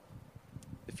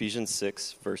Ephesians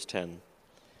 6, verse 10.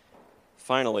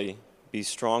 Finally, be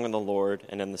strong in the Lord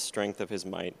and in the strength of his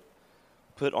might.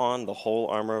 Put on the whole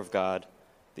armor of God,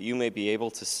 that you may be able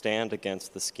to stand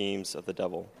against the schemes of the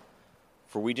devil.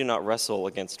 For we do not wrestle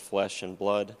against flesh and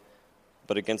blood,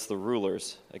 but against the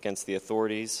rulers, against the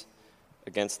authorities,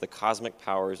 against the cosmic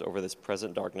powers over this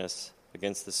present darkness,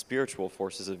 against the spiritual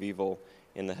forces of evil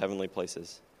in the heavenly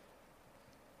places.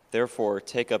 Therefore,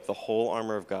 take up the whole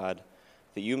armor of God,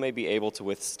 that you may be able to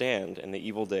withstand in the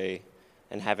evil day,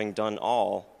 and having done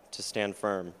all, to stand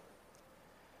firm.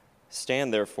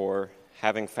 Stand therefore,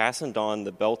 having fastened on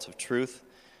the belt of truth,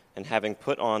 and having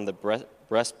put on the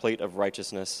breastplate of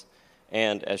righteousness,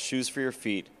 and as shoes for your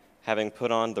feet, having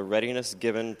put on the readiness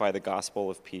given by the gospel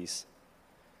of peace.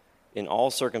 In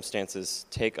all circumstances,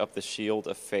 take up the shield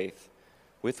of faith,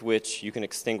 with which you can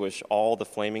extinguish all the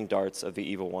flaming darts of the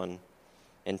evil one,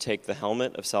 and take the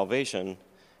helmet of salvation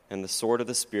and the sword of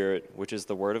the Spirit, which is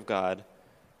the word of God,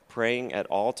 praying at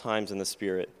all times in the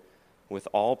Spirit, with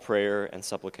all prayer and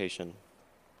supplication.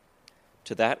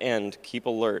 To that end, keep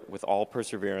alert with all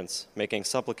perseverance, making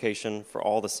supplication for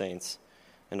all the saints,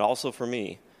 and also for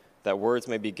me, that words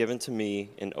may be given to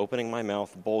me in opening my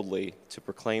mouth boldly to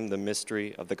proclaim the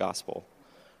mystery of the gospel,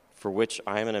 for which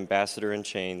I am an ambassador in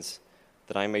chains,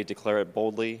 that I may declare it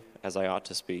boldly as I ought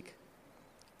to speak.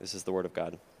 This is the word of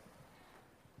God.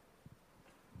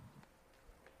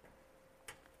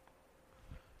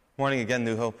 Morning again,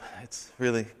 New Hope. It's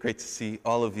really great to see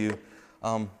all of you.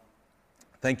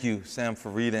 Thank you, Sam, for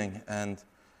reading, and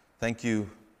thank you,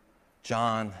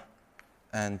 John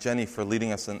and Jenny, for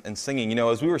leading us in singing. You know,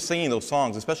 as we were singing those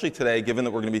songs, especially today, given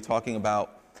that we're going to be talking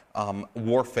about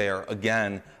warfare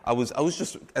again, I was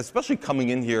just, especially coming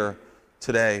in here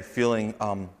today, feeling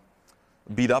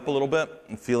beat up a little bit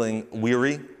and feeling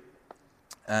weary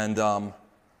and a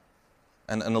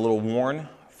little worn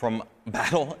from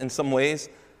battle in some ways.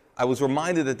 I was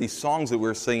reminded that these songs that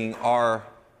we're singing are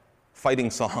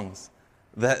fighting songs,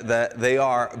 that they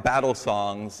are battle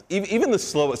songs. Even the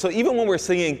slow, so even when we're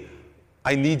singing,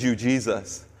 I Need You,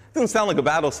 Jesus, it doesn't sound like a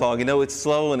battle song. You know, it's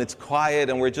slow and it's quiet,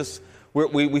 and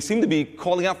we seem to be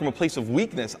calling out from a place of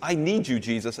weakness. I need you,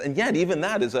 Jesus, and yet even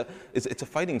that it's a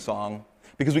fighting song,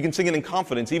 because we can sing it in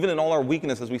confidence. Even in all our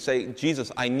weakness, as we say,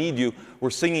 Jesus, I need you,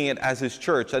 we're singing it as his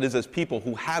church, that is, as people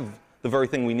who have the very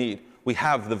thing we need. We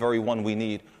have the very one we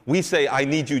need. We say, I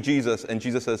need you, Jesus, and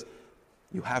Jesus says,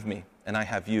 you have me, and I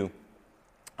have you.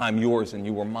 I'm yours, and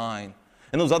you are mine.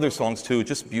 And those other songs, too,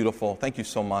 just beautiful. Thank you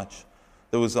so much.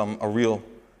 There was a real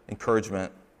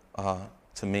encouragement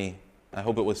to me. I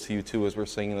hope it was to you, too, as we're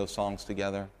singing those songs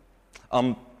together.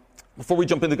 Before we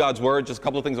jump into God's Word, just a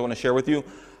couple of things I want to share with you.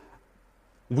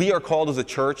 We are called as a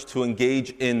church to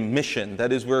engage in mission.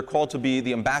 That is, we're called to be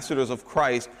the ambassadors of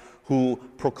Christ who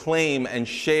proclaim and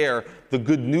share the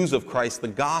good news of Christ, the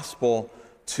gospel,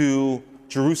 to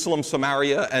Jerusalem,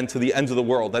 Samaria, and to the ends of the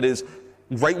world. That is,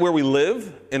 right where we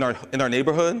live, in our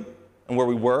neighborhood, and where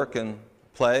we work and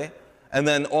play, and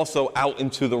then also out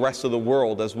into the rest of the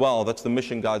world as well. That's the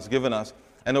mission God's given us.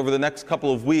 And over the next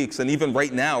couple of weeks, and even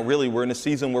right now, really, we're in a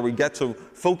season where we get to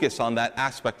focus on that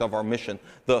aspect of our mission,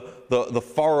 the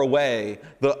far away,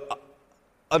 the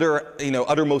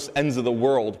uttermost ends of the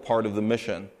world part of the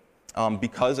mission.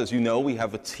 Because, as you know, we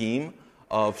have a team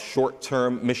of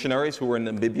short-term missionaries who are in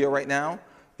Namibia right now.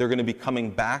 They're going to be coming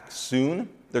back soon.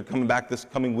 They're coming back this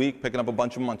coming week, picking up a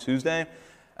bunch of them on Tuesday.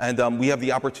 And we have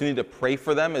the opportunity to pray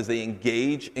for them as they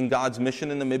engage in God's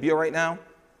mission in Namibia right now.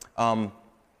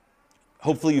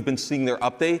 Hopefully you've been seeing their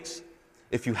updates.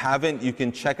 If you haven't, you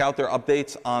can check out their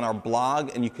updates on our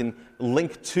blog, and you can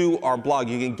link to our blog.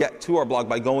 You can get to our blog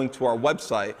by going to our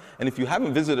website. And if you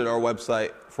haven't visited our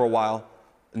website for a while,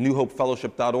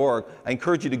 newhopefellowship.org, I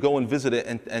encourage you to go and visit it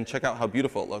and check out how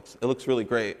beautiful it looks. It looks really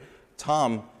great.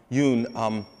 Tom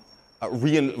Yoon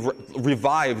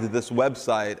revived this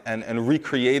website and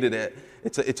recreated it.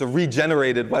 It's a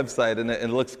regenerated website, and it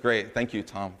looks great. Thank you,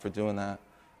 Tom, for doing that.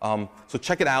 So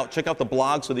check it out. Check out the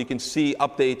blog so that you can see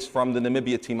updates from the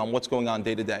Namibia team on what's going on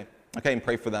day to day. Okay, and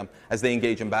pray for them as they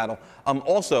engage in battle.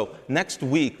 Also, next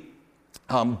week,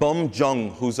 Bum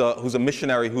Jung, who's a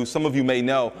missionary who some of you may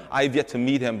know. I've yet to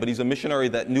meet him, but he's a missionary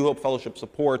that New Hope Fellowship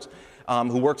supports,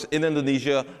 who works in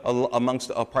Indonesia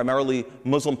amongst a primarily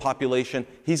Muslim population.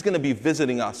 He's going to be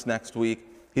visiting us next week.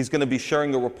 He's going to be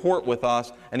sharing a report with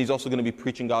us, and he's also going to be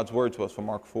preaching God's word to us from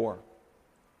Mark 4.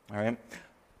 All right.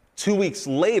 2 weeks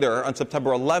later, on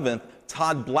September 11th,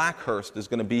 Todd Blackhurst is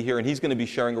going to be here, and he's going to be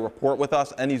sharing a report with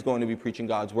us, and he's going to be preaching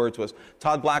God's word to us.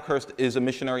 Todd Blackhurst is a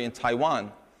missionary in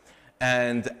Taiwan,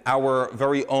 and our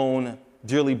very own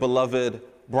dearly beloved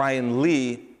Brian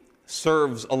Lee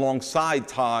serves alongside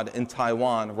Todd in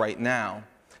Taiwan right now.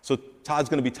 So Todd's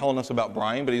going to be telling us about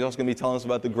Brian, but he's also going to be telling us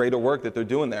about the greater work that they're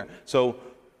doing there. So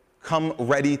come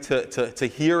ready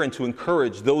to hear and to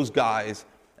encourage those guys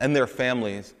and their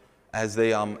families as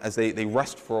they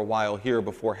rest for a while here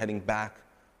before heading back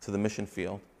to the mission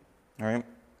field. All right?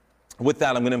 With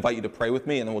that, I'm going to invite you to pray with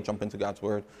me, and then we'll jump into God's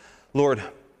Word. Lord,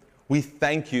 we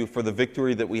thank you for the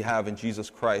victory that we have in Jesus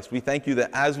Christ. We thank you that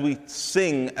as we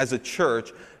sing as a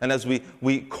church, and as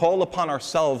we call upon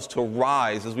ourselves to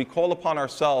rise, as we call upon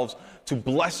ourselves to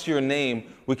bless your name,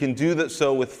 we can do that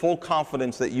so with full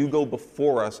confidence that you go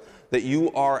before us, that you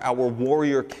are our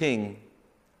warrior king,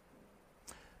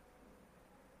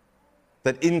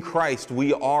 that in Christ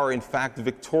we are in fact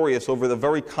victorious over the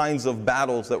very kinds of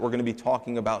battles that we're going to be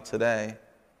talking about today.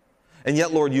 And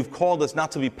yet, Lord, you've called us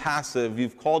not to be passive.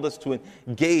 You've called us to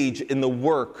engage in the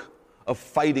work of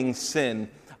fighting sin,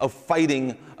 of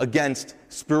fighting against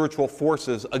spiritual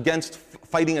forces,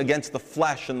 fighting against the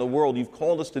flesh and the world. You've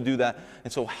called us to do that.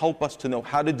 And so help us to know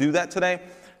how to do that today.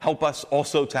 Help us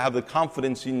also to have the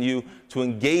confidence in you to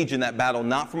engage in that battle,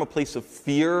 not from a place of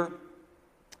fear,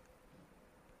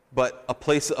 but a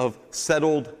place of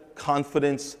settled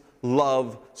confidence,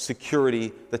 love,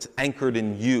 security that's anchored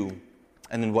in you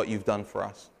and in what you've done for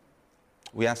us.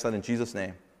 We ask that in Jesus'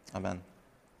 name. Amen.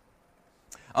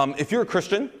 If you're a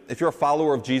Christian, if you're a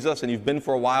follower of Jesus and you've been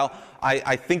for a while,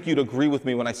 I think you'd agree with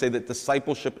me when I say that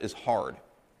discipleship is hard.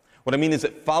 What I mean is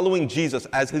that following Jesus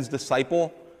as his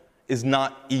disciple is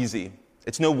not easy.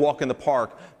 It's no walk in the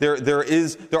park. There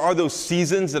are those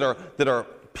seasons that are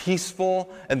peaceful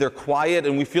and they're quiet,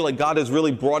 and we feel like God has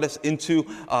really brought us into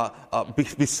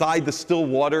beside the still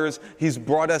waters. He's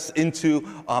brought us into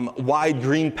wide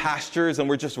green pastures, and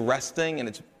we're just resting, and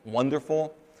it's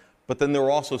wonderful. But then there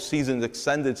are also seasons,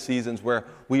 extended seasons, where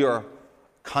we are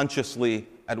consciously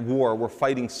at war. We're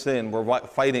fighting sin. We're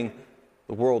fighting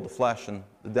the world, the flesh, and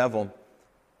the devil.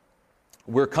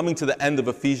 We're coming to the end of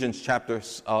Ephesians chapter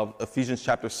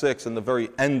 6, and the very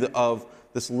end of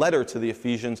this letter to the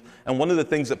Ephesians. And one of the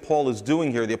things that Paul is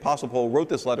doing here, the Apostle Paul wrote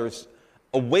this letter, is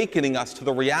awakening us to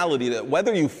the reality that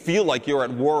whether you feel like you're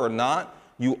at war or not,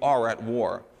 you are at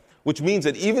war. Which means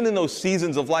that even in those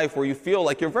seasons of life where you feel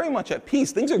like you're very much at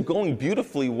peace, things are going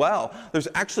beautifully well, there's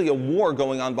actually a war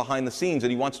going on behind the scenes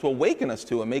that he wants to awaken us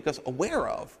to and make us aware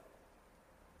of.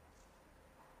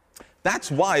 That's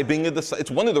why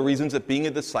it's one of the reasons that being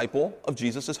a disciple of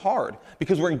Jesus is hard,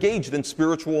 because we're engaged in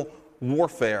spiritual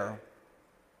warfare.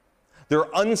 There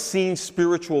are unseen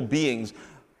spiritual beings.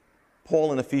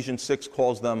 Paul in Ephesians 6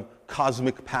 calls them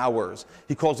cosmic powers.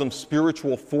 He calls them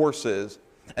spiritual forces,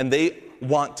 and they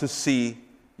want to see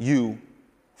you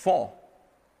fall.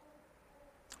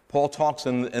 Paul talks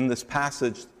in this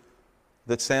passage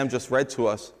that Sam just read to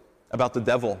us about the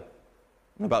devil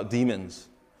and about demons.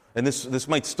 And this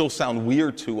might still sound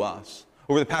weird to us.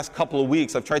 Over the past couple of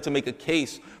weeks, I've tried to make a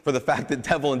case for the fact that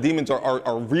devil and demons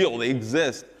are real, they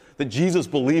exist, that Jesus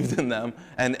believed in them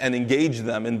and engaged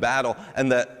them in battle,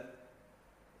 and that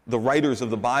the writers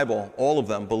of the Bible, all of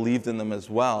them, believed in them as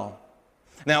well.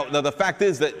 Now, the fact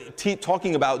is that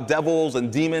talking about devils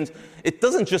and demons, it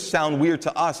doesn't just sound weird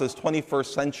to us as 21st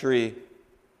century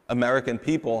American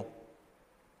people.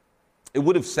 It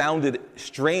would have sounded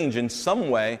strange in some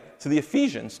way to the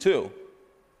Ephesians, too.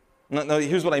 Now,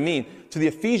 here's what I mean. To the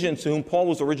Ephesians, to whom Paul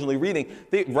was originally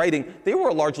writing, they were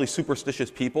a largely superstitious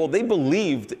people. They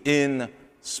believed in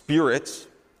spirits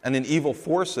and in evil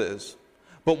forces.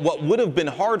 But what would have been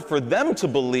hard for them to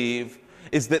believe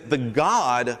is that the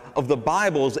God of the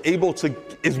Bible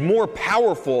is more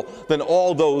powerful than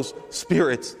all those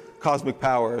spirits, cosmic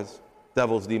powers,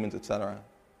 devils, demons, etc.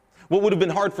 What would have been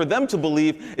hard for them to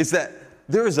believe is that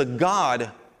there is a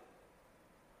God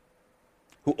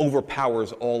who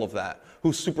overpowers all of that,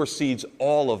 who supersedes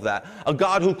all of that, a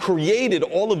God who created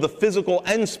all of the physical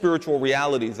and spiritual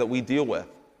realities that we deal with.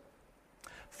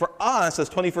 For us, as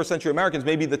 21st century Americans,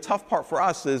 maybe the tough part for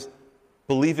us is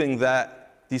believing that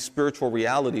these spiritual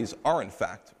realities are in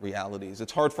fact realities.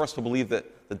 It's hard for us to believe that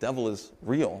the devil is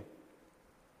real.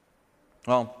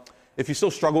 Well, if you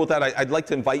still struggle with that, I'd like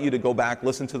to invite you to go back,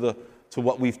 listen to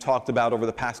what we've talked about over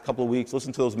the past couple of weeks,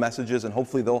 listen to those messages, and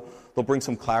hopefully they'll bring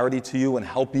some clarity to you and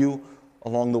help you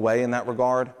along the way in that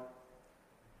regard.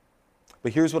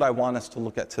 But here's what I want us to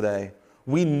look at today.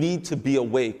 We need to be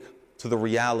awake to the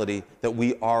reality that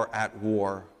we are at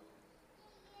war.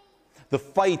 The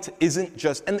fight isn't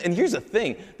just, and here's the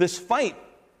thing, this fight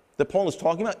that Paul is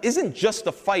talking about isn't just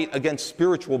a fight against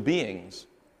spiritual beings.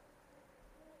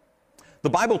 The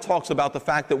Bible talks about the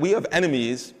fact that we have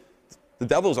enemies. The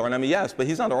devil's our enemy, yes, but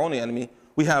he's not our only enemy.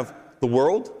 We have the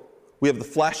world, we have the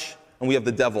flesh, and we have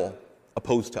the devil.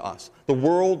 opposed to us. The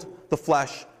world, the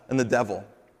flesh, and the devil.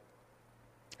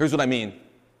 Here's what I mean.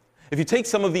 If you take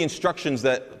some of the instructions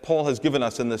that Paul has given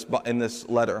us in this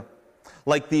letter,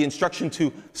 like the instruction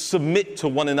to submit to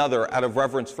one another out of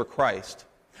reverence for Christ,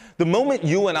 the moment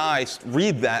you and I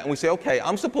read that and we say, okay,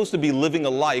 I'm supposed to be living a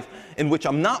life in which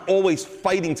I'm not always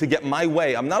fighting to get my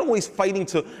way. I'm not always fighting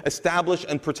to establish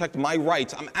and protect my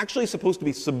rights. I'm actually supposed to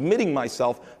be submitting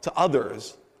myself to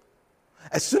others.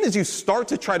 As soon as you start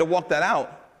to try to walk that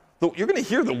out, you're going to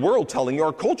hear the world telling you,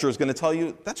 our culture is going to tell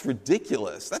you, that's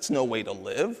ridiculous. That's no way to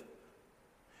live.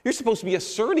 You're supposed to be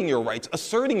asserting your rights,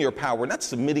 asserting your power, not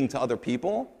submitting to other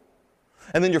people.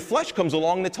 And then your flesh comes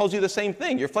along and it tells you the same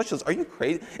thing. Your flesh says, are you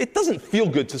crazy? It doesn't feel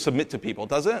good to submit to people,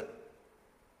 does it?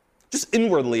 Just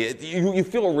inwardly, you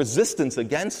feel a resistance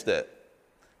against it.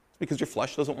 It's because your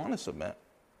flesh doesn't want to submit.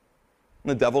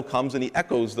 And the devil comes and he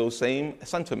echoes those same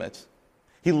sentiments.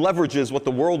 He leverages what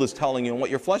the world is telling you and what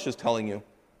your flesh is telling you.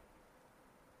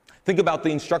 Think about the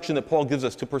instruction that Paul gives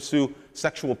us to pursue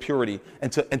sexual purity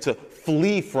and to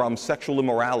flee from sexual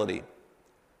immorality.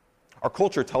 Our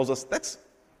culture tells us that's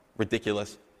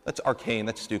ridiculous, that's arcane,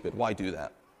 that's stupid. Why do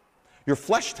that? Your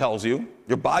flesh tells you,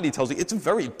 your body tells you, it's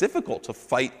very difficult to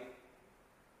fight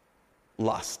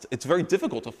lust. It's very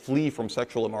difficult to flee from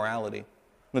sexual immorality. And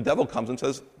the devil comes and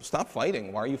says, stop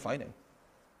fighting. Why are you fighting?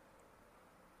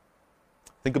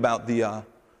 Think about the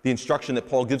instruction that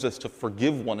Paul gives us to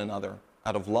forgive one another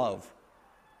out of love.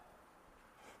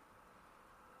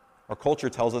 Our culture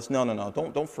tells us, no,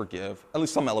 don't forgive. At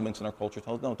least some elements in our culture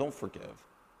tell us, no, don't forgive.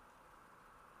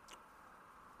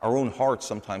 Our own hearts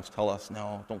sometimes tell us,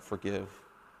 no, don't forgive.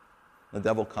 The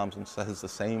devil comes and says the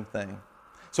same thing.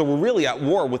 So we're really at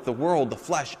war with the world, the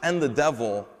flesh, and the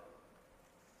devil.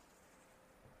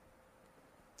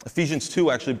 Ephesians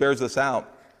 2 actually bears this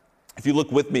out. If you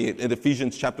look with me at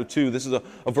Ephesians chapter 2, this is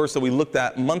a verse that we looked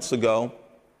at months ago.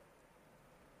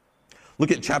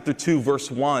 Look at chapter 2, verse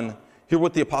 1. Hear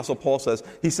what the Apostle Paul says.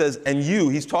 He says, and you,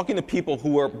 he's talking to people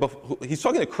he's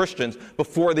talking to Christians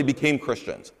before they became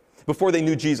Christians, before they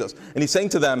knew Jesus. And he's saying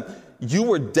to them, you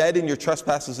were dead in your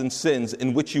trespasses and sins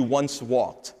in which you once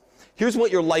walked. Here's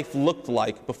what your life looked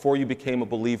like before you became a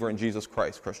believer in Jesus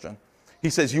Christ, Christian. He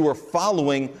says, you were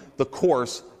following the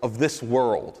course of this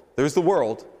world. There's the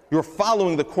world. You were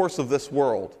following the course of this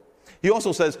world. He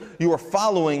also says, you are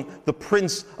following the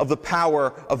prince of the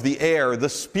power of the air, the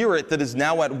spirit that is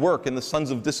now at work in the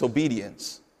sons of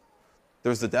disobedience.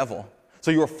 There's the devil. So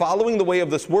you are following the way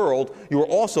of this world. You are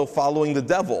also following the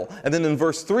devil. And then in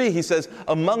verse 3, he says,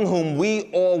 among whom we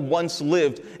all once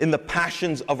lived in the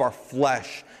passions of our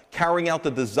flesh, carrying out the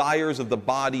desires of the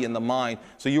body and the mind.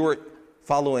 So you were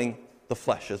following the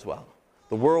flesh as well.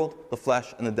 The world, the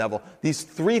flesh, and the devil. These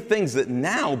three things that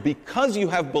now, because you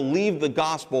have believed the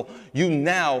gospel, you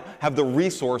now have the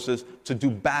resources to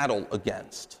do battle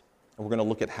against. And we're going to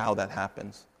look at how that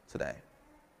happens today.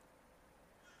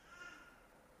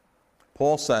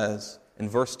 Paul says in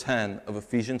verse 10 of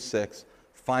Ephesians 6,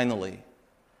 finally,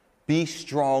 be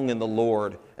strong in the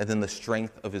Lord and in the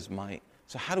strength of his might.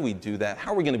 So how do we do that?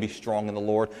 How are we going to be strong in the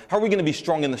Lord? How are we going to be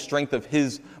strong in the strength of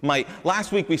his might?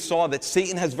 Last week we saw that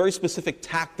Satan has very specific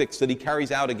tactics that he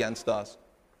carries out against us.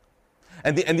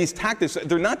 And these tactics,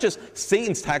 they're not just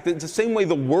Satan's tactics. It's the same way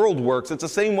the world works. It's the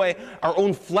same way our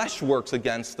own flesh works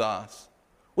against us.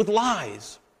 With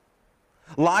lies.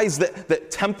 Lies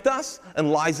that tempt us and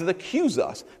lies that accuse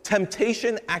us.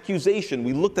 Temptation, accusation.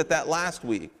 We looked at that last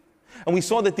week. And we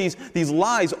saw that these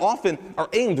lies often are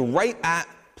aimed right at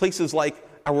places like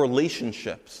our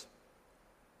relationships.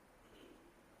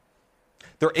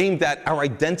 They're aimed at our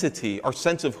identity, our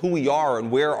sense of who we are and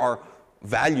where our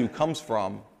value comes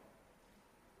from.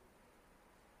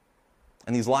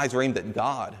 And these lies are aimed at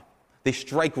God. They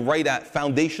strike right at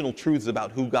foundational truths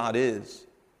about who God is.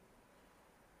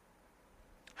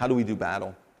 How do we do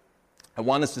battle? I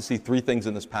want us to see three things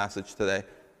in this passage today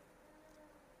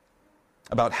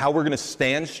about how we're going to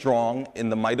stand strong in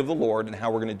the might of the Lord and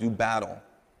how we're going to do battle.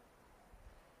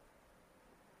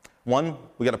 1,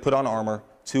 we got to put on armor.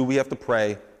 2, we have to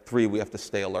pray. 3, we have to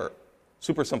stay alert.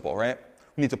 Super simple, right?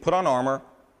 We need to put on armor.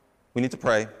 We need to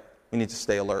pray. We need to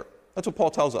stay alert. That's what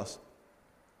Paul tells us.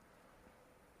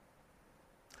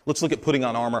 Let's look at putting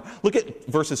on armor. Look at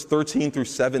verses 13 through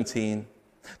 17.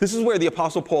 This is where the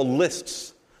Apostle Paul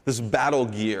lists this battle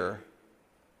gear.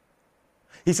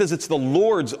 He says it's the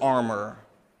Lord's armor.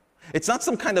 It's not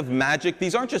some kind of magic.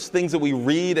 These aren't just things that we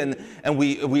read and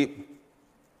we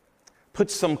put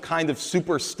some kind of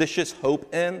superstitious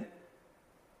hope in.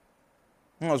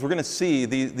 No, as we're going to see,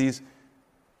 these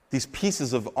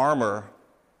pieces of armor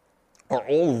are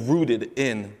all rooted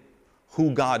in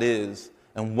who God is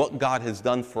and what God has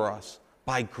done for us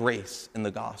by grace in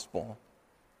the gospel.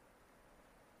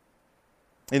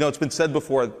 You know, it's been said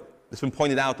before, it's been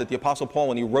pointed out that the Apostle Paul,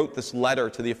 when he wrote this letter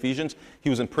to the Ephesians, he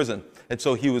was in prison. And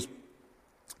so he was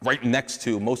right next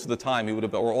to, most of the time, he would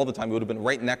have, or all the time, he would have been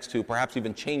right next to, perhaps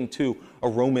even chained to, a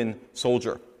Roman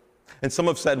soldier. And some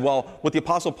have said, well, what the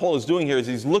Apostle Paul is doing here is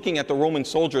he's looking at the Roman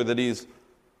soldier that he's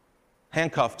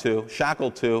handcuffed to,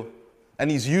 shackled to, and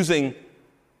he's using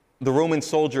the Roman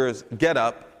soldier's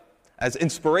getup as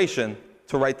inspiration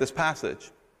to write this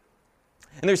passage.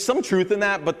 And there's some truth in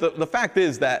that, but the fact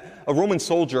is that a Roman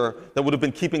soldier that would have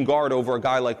been keeping guard over a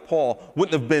guy like Paul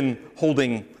wouldn't have been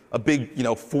holding a big,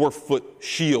 4-foot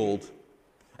shield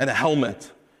and a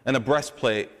helmet and a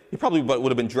breastplate. He probably would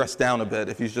have been dressed down a bit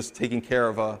if he's just taking care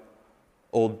of a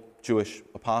old Jewish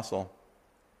apostle.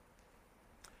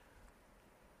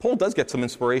 Paul does get some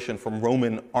inspiration from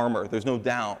Roman armor, there's no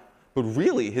doubt. But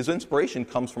really, his inspiration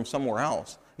comes from somewhere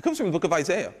else. It comes from the book of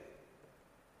Isaiah.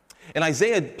 In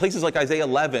Isaiah, places like Isaiah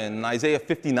 11, Isaiah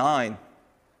 59,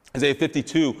 Isaiah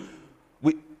 52,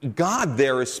 God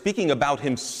there is speaking about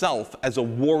himself as a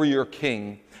warrior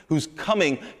king who's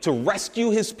coming to rescue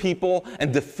his people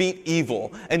and defeat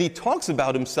evil. And he talks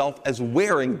about himself as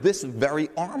wearing this very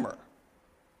armor.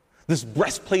 This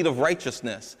breastplate of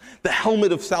righteousness, the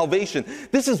helmet of salvation.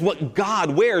 This is what God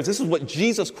wears. This is what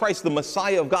Jesus Christ, the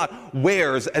Messiah of God,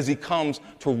 wears as he comes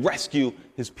to rescue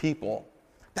his people.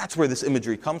 That's where this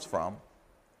imagery comes from.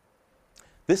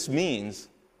 This means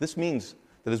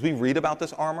that as we read about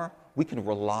this armor, we can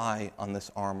rely on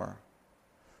this armor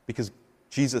because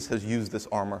Jesus has used this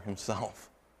armor himself.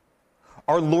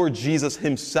 Our Lord Jesus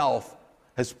himself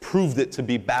has proved it to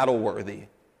be battle-worthy,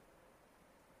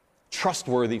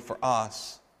 trustworthy for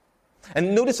us.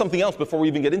 And notice something else before we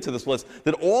even get into this list,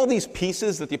 that all these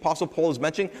pieces that the Apostle Paul is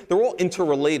mentioning, they're all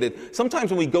interrelated.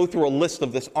 Sometimes when we go through a list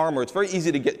of this armor, it's very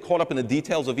easy to get caught up in the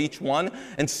details of each one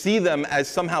and see them as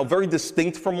somehow very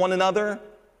distinct from one another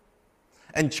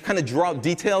and kind of draw out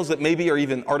details that maybe are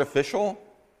even artificial.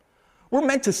 We're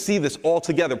meant to see this all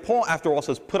together. Paul, after all,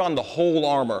 says, put on the whole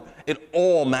armor. It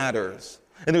all matters.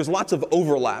 And there's lots of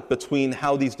overlap between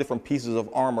how these different pieces of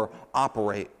armor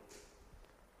operate.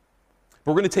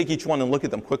 We're going to take each one and look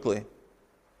at them quickly.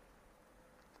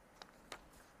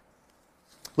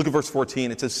 Look at verse 14.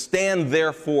 It says, stand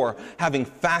therefore, having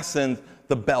fastened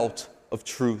the belt of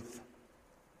truth.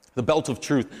 The belt of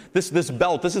truth. This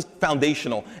belt, this is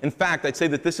foundational. In fact, I'd say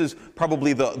that this is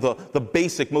probably the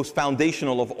basic, most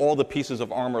foundational of all the pieces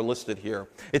of armor listed here.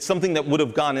 It's something that would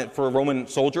have gone, for a Roman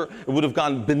soldier, it would have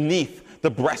gone beneath the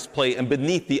breastplate and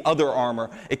beneath the other armor.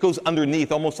 It goes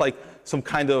underneath, almost like some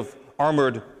kind of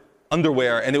armored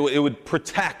underwear, and it would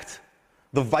protect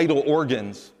the vital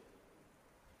organs.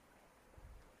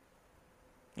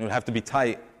 It would have to be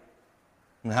tight.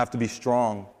 It would have to be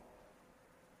strong.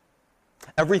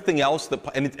 Everything else,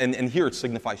 and here it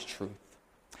signifies truth.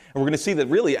 And we're going to see that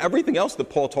really everything else that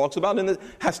Paul talks about in it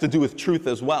has to do with truth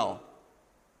as well.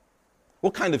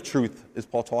 What kind of truth is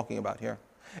Paul talking about here?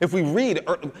 If we read,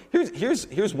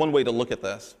 here's one way to look at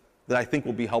this that I think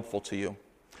will be helpful to you.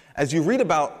 As you read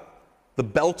about the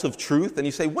belt of truth, and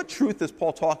you say, what truth is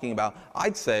Paul talking about?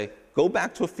 I'd say, go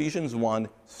back to Ephesians 1,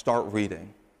 start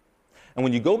reading. And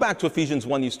when you go back to Ephesians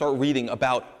 1, you start reading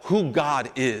about who God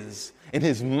is in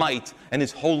his might and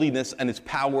his holiness and his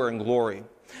power and glory.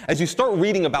 As you start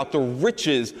reading about the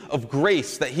riches of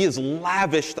grace that he has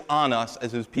lavished on us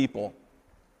as his people.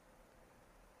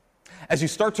 As you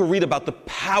start to read about the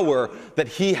power that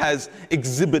he has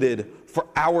exhibited for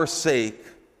our sake.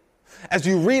 As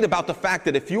you read about the fact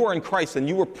that if you are in Christ, then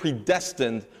you were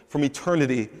predestined from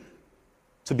eternity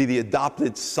to be the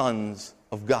adopted sons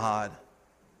of God.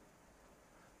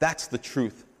 That's the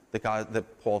truth that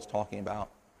Paul's talking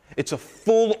about. It's a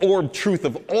full-orbed truth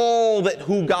of all that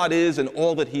who God is and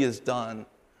all that he has done.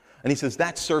 And he says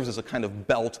that serves as a kind of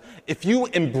belt. If you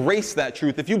embrace that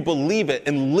truth, if you believe it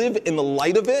and live in the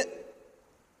light of it,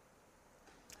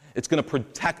 it's going to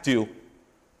protect you.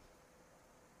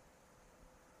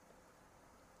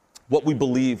 What we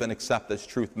believe and accept as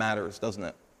truth matters, doesn't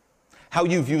it? How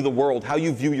you view the world, how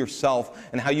you view yourself,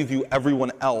 and how you view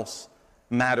everyone else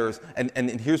matters.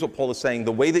 And here's what Paul is saying.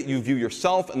 The way that you view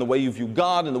yourself and the way you view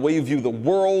God and the way you view the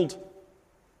world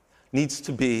needs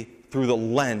to be through the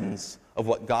lens of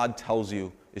what God tells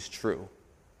you is true.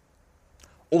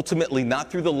 Ultimately,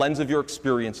 not through the lens of your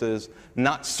experiences,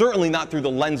 certainly not through the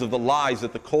lens of the lies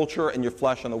that the culture and your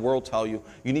flesh and the world tell you.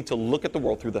 You need to look at the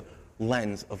world through the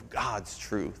lens of God's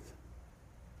truth.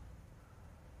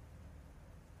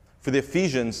 For the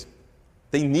Ephesians,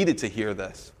 they needed to hear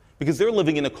this because they're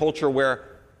living in a culture where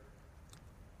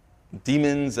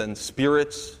demons and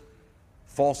spirits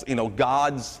false,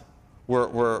 gods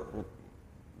were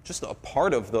just a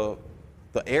part of the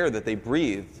air that they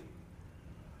breathed.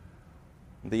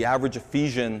 The average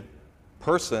Ephesian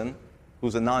person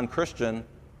who's a non-Christian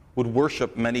would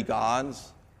worship many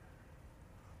gods,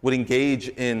 would engage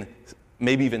in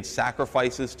maybe even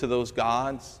sacrifices to those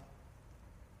gods.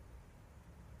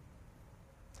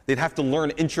 They'd have to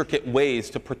learn intricate ways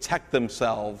to protect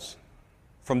themselves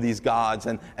from these gods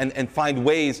and find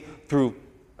ways through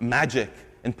magic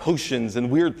and potions and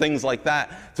weird things like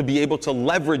that to be able to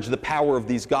leverage the power of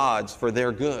these gods for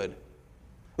their good.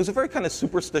 It was a very kind of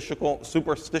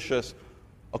superstitious,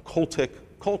 occultic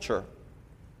culture.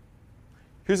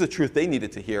 Here's the truth they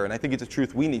needed to hear, and I think it's a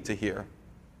truth we need to hear.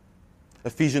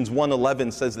 Ephesians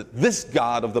 1:11 says that this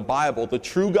God of the Bible, the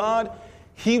true God,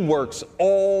 he works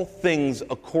all things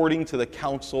according to the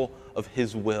counsel of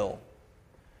his will.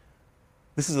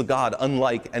 This is a God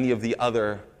unlike any of the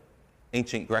other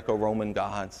ancient Greco-Roman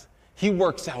gods. He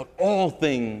works out all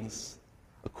things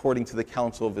according to the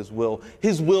counsel of his will.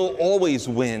 His will always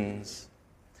wins.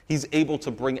 He's able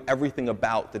to bring everything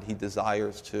about that he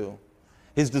desires to.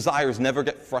 His desires never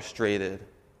get frustrated.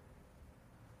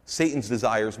 Satan's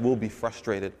desires will be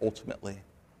frustrated ultimately,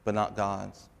 but not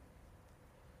God's.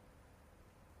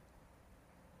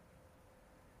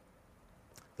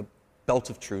 The belt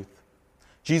of truth.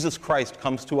 Jesus Christ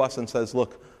comes to us and says,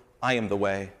 look, I am the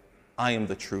way, I am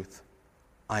the truth,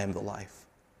 I am the life.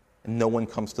 And no one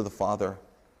comes to the Father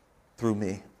through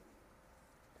me.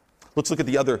 Let's look at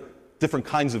the other different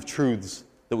kinds of truths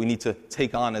that we need to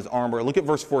take on as armor. Look at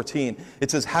verse 14.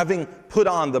 It says, having put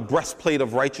on the breastplate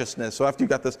of righteousness. So after you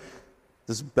got this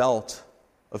belt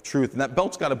of truth, and that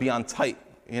belt's got to be on tight,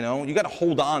 you got to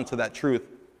hold on to that truth.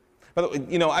 By the way,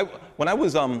 when I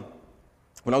was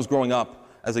growing up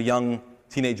as a young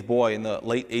teenage boy in the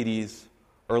late 80s,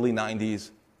 early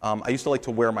 90s, I used to like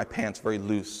to wear my pants very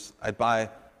loose. I'd buy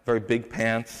very big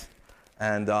pants,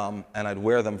 and I'd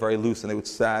wear them very loose, and they would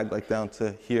sag like down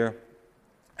to here.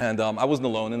 And I wasn't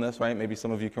alone in this, right? Maybe some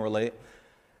of you can relate.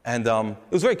 And it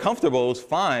was very comfortable, it was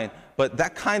fine, but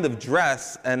that kind of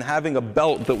dress and having a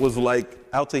belt that was like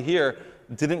out to here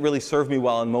didn't really serve me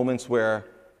well in moments where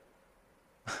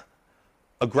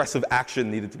aggressive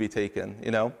action needed to be taken,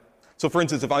 So for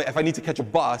instance, if I need to catch a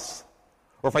bus,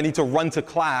 or if I need to run to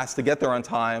class to get there on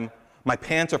time, my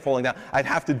pants are falling down, I'd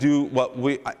have to do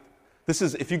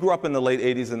if you grew up in the late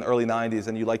 80s and early 90s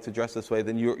and you like to dress this way,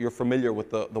 then you're familiar with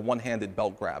the one-handed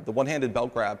belt grab. The one-handed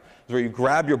belt grab is where you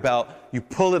grab your belt, you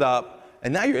pull it up,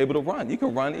 and now you're able to run. You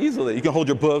can run easily. You can hold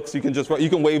your books, you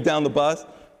can wave down the bus,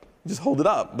 just hold it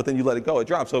up, but then you let it go, it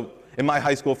drops. So in my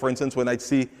high school, for instance, when I'd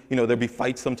see, there'd be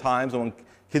fights sometimes, and when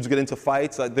kids get into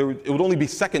fights, it would only be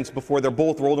seconds before they're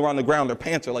both rolled around the ground. Their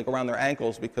pants are like around their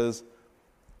ankles because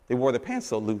they wore their pants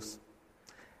so loose.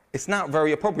 It's not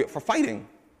very appropriate for fighting.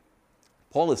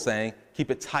 Paul is saying, keep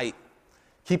it tight.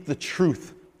 Keep the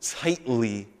truth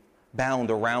tightly bound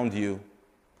around you.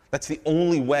 That's the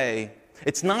only way.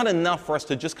 It's not enough for us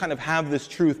to just kind of have this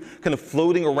truth kind of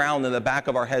floating around in the back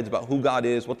of our heads about who God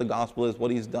is, what the gospel is,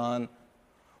 what he's done.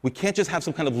 We can't just have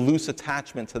some kind of loose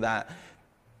attachment to that.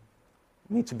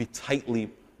 We need to be tightly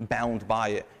bound by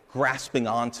it, grasping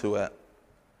onto it.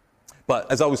 But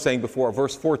as I was saying before,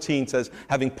 verse 14 says,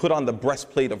 having put on the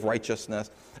breastplate of righteousness.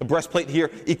 The breastplate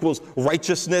here equals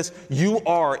righteousness.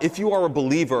 If you are a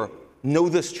believer, know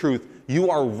this truth. You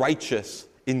are righteous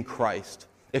in Christ.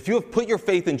 If you have put your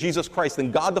faith in Jesus Christ,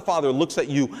 then God the Father looks at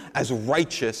you as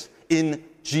righteous in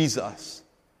Jesus.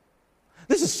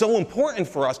 This is so important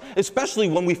for us, especially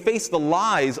when we face the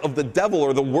lies of the devil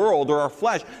or the world or our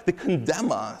flesh that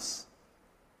condemn us.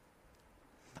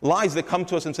 Lies that come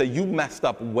to us and say, you messed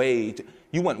up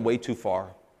you went way too far.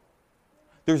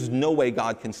 There's no way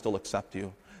God can still accept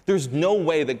you. There's no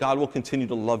way that God will continue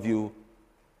to love you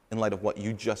in light of what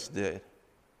you just did.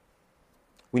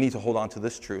 We need to hold on to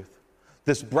this truth,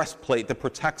 this breastplate that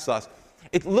protects us.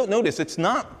 Notice,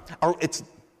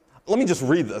 let me just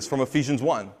read this from Ephesians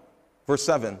 1, verse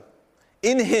 7.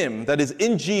 In him, that is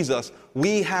in Jesus,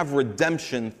 we have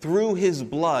redemption through his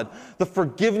blood, the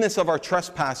forgiveness of our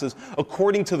trespasses,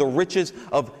 according to the riches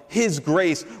of his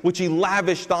grace, which he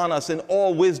lavished on us in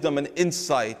all wisdom and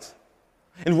insight.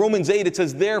 In Romans 8, it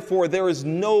says, therefore, there is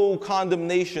no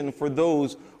condemnation for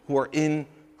those who are in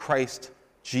Christ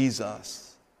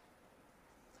Jesus.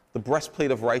 The breastplate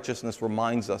of righteousness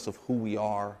reminds us of who we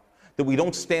are. That we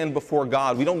don't stand before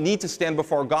God. We don't need to stand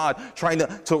before God trying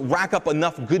to rack up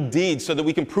enough good deeds so that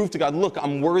we can prove to God, look,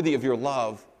 I'm worthy of your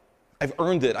love. I've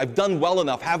earned it. I've done well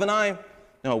enough, haven't I?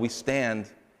 No, we stand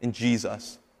in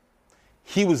Jesus.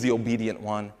 He was the obedient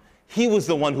one. He was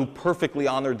the one who perfectly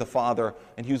honored the Father,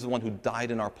 and he was the one who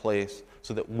died in our place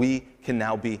so that we can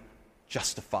now be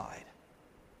justified,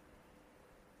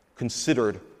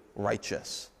 considered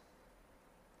righteous.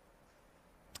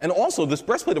 And also, this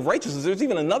breastplate of righteousness, there's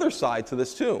even another side to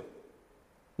this too.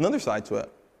 Another side to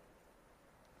it.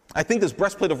 I think this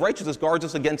breastplate of righteousness guards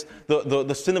us against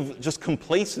the sin of just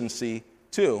complacency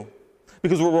too.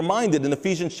 Because we're reminded in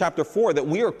Ephesians chapter 4 that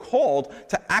we are called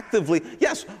to actively,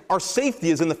 yes, our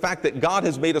safety is in the fact that God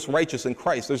has made us righteous in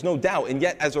Christ. There's no doubt. And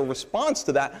yet, as a response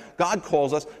to that, God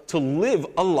calls us to live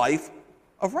a life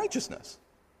of righteousness,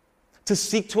 to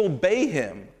seek to obey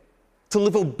him, to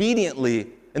live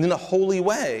obediently and in a holy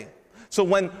way. So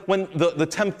when the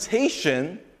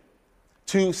temptation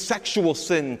to sexual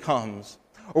sin comes,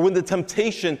 or when the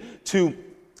temptation to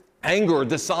anger or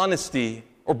dishonesty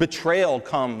or betrayal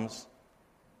comes,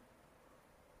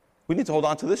 we need to hold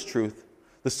on to this truth.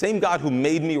 The same God who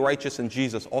made me righteous in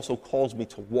Jesus also calls me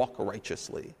to walk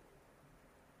righteously.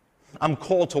 I'm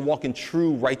called to walk in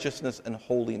true righteousness and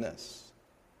holiness.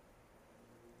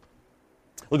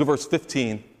 Look at verse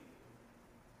 15.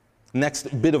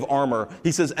 Next bit of armor.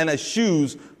 He says, and as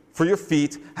shoes for your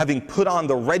feet, having put on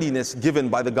the readiness given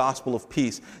by the gospel of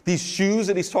peace. These shoes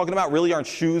that he's talking about really aren't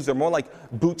shoes. They're more like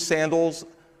boot sandals.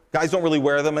 Guys don't really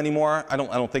wear them anymore. I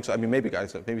don't think so. I mean, maybe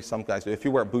some guys do. If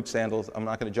you wear boot sandals, I'm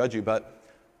not going to judge you, but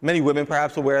many women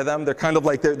perhaps will wear them. They're kind of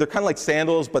like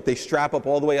sandals, but they strap up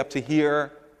all the way up to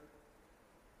here,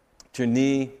 to your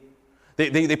knee.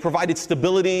 They provided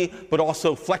stability, but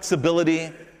also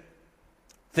flexibility.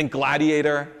 Think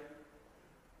Gladiator.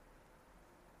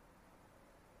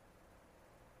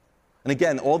 And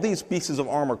again, all these pieces of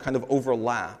armor kind of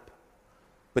overlap.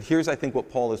 But here's, I think,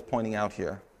 what Paul is pointing out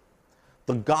here.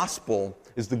 The gospel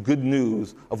is the good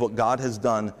news of what God has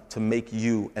done to make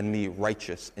you and me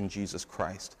righteous in Jesus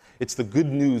Christ. It's the good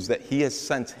news that he has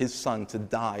sent his son to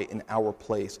die in our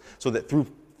place so that through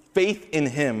faith in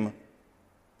him,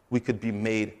 we could be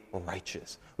made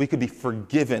righteous. We could be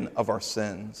forgiven of our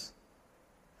sins.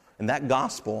 And that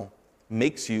gospel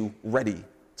makes you ready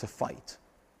to fight.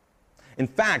 In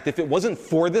fact, if it wasn't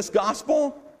for this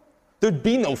gospel, there'd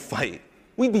be no fight.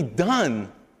 We'd be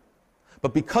done.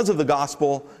 But because of the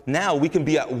gospel, now we can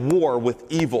be at war with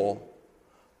evil,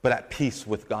 but at peace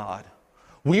with God.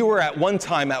 We were at one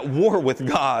time at war with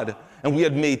God, and we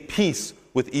had made peace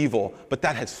with evil, but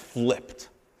that has flipped.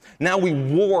 Now we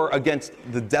war against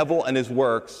the devil and his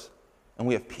works, and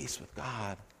we have peace with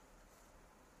God.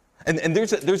 And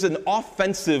there's an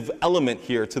offensive element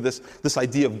here to this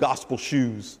idea of gospel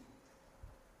shoes.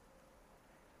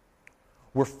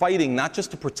 We're fighting not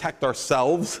just to protect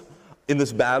ourselves in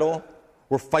this battle,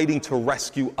 we're fighting to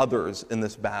rescue others in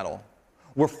this battle.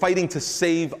 We're fighting to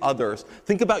save others.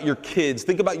 Think about your kids,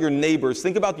 think about your neighbors,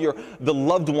 think about the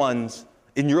loved ones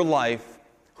in your life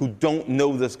who don't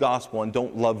know this gospel and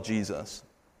don't love Jesus.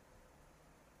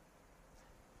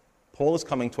 Paul is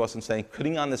coming to us and saying,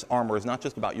 putting on this armor is not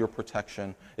just about your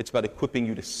protection, it's about equipping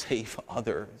you to save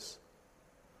others.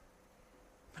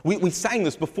 We sang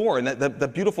this before in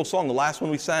that beautiful song, the last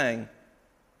one we sang.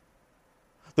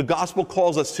 The gospel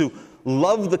calls us to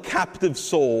love the captive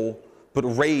soul, but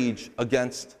rage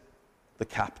against the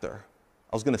captor.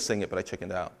 I was going to sing it, but I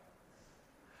chickened out.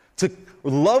 To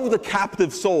love the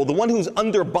captive soul, the one who's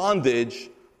under bondage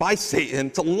by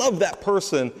Satan, to love that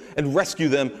person and rescue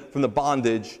them from the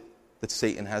bondage that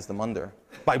Satan has them under.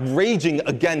 By raging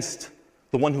against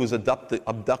the one who is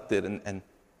abducted and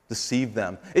deceived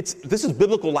them. This is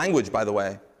biblical language, by the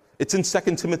way. It's in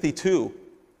 2 Timothy 2.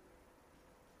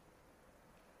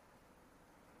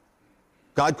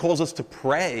 God calls us to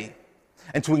pray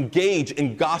and to engage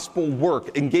in gospel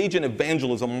work, engage in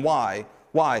evangelism. Why?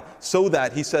 Why? So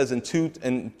that, he says in 2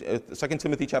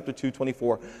 Timothy chapter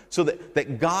 2:24, so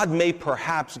that God may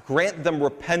perhaps grant them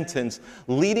repentance,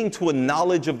 leading to a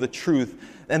knowledge of the truth,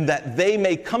 and that they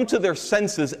may come to their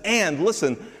senses and,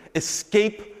 listen,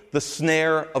 escape the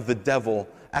snare of the devil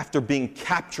after being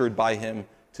captured by him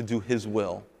to do his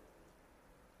will.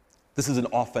 This is an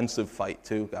offensive fight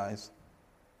too, guys.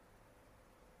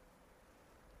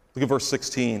 Look at verse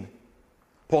 16.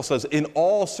 Paul says, in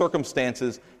all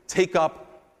circumstances, take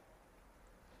up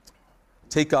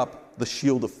the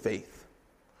shield of faith,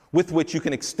 with which you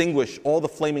can extinguish all the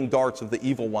flaming darts of the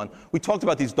evil one. We talked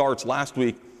about these darts last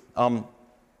week.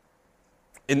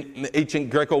 In the ancient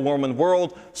Greco-Roman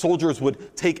world, soldiers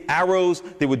would take arrows,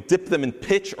 they would dip them in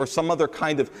pitch or some other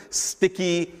kind of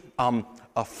sticky,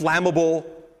 flammable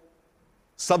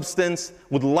substance,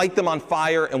 would light them on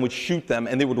fire and would shoot them,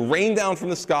 and they would rain down from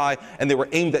the sky, and they were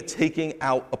aimed at taking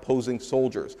out opposing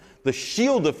soldiers. The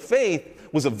shield of faith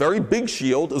was a very big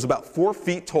shield. It was about 4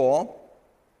 feet tall.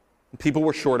 People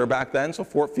were shorter back then, so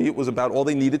 4 feet was about all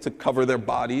they needed to cover their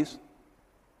bodies.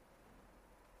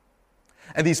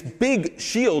 And these big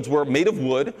shields were made of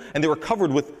wood, and they were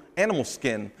covered with animal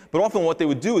skin. But often what they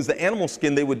would do is the animal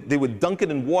skin, they would dunk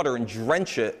it in water and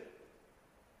drench it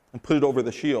and put it over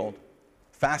the shield,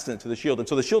 fasten it to the shield. And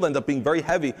so the shield ended up being very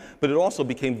heavy, but it also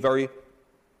became very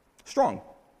strong.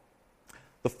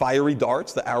 The fiery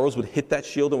darts, the arrows would hit that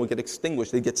shield and would get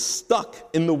extinguished. They'd get stuck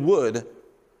in the wood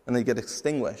and they'd get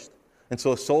extinguished. And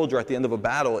so a soldier at the end of a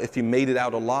battle, if he made it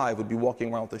out alive, would be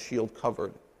walking around with the shield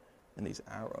covered in these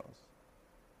arrows.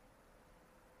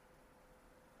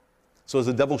 So as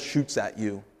the devil shoots at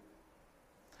you,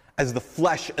 as the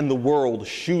flesh and the world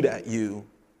shoot at you,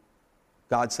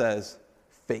 God says,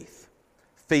 faith.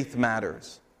 Faith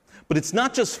matters. But it's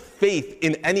not just faith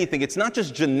in anything. It's not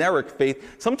just generic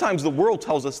faith. Sometimes the world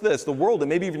tells us this. The world, and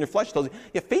maybe even your flesh, tells you,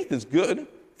 yeah, faith is good.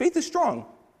 Faith is strong.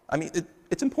 I mean,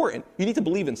 it's important. You need to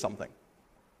believe in something.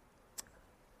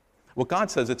 What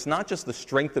God says, it's not just the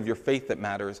strength of your faith that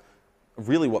matters.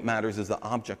 Really what matters is the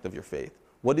object of your faith.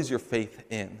 What is your faith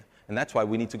in? And that's why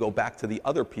we need to go back to the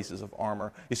other pieces of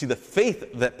armor. You see, the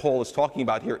faith that Paul is talking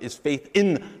about here is faith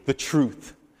in the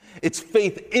truth. It's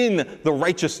faith in the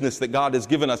righteousness that God has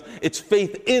given us. It's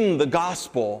faith in the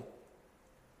gospel.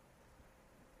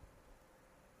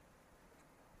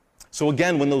 So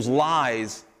again, when those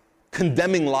lies,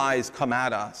 condemning lies come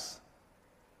at us,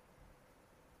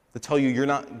 to tell you you're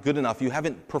not good enough, you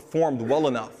haven't performed well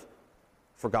enough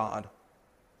for God.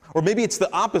 Or maybe it's the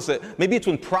opposite. Maybe it's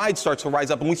when pride starts to rise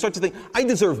up and we start to think, I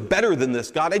deserve better than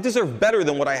this, God. I deserve better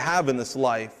than what I have in this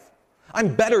life.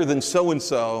 I'm better than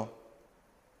so-and-so.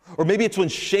 Or maybe it's when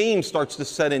shame starts to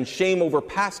set in, shame over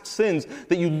past sins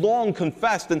that you long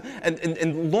confessed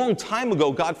and long time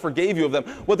ago God forgave you of them.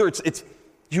 Whether it's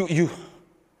you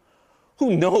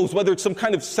who knows, whether it's some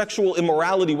kind of sexual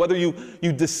immorality, whether you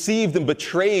deceived and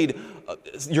betrayed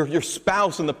your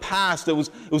spouse in the past, it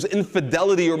was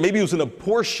infidelity, or maybe it was an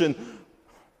abortion.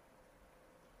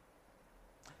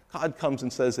 God comes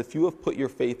and says, if you have put your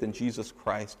faith in Jesus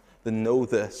Christ, then know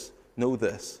this.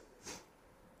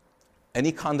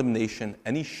 Any condemnation,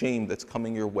 any shame that's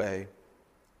coming your way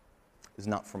is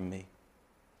not from me.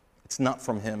 It's not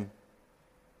from him.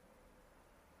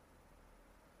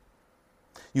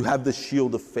 You have this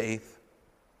shield of faith.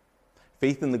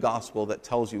 Faith in the gospel that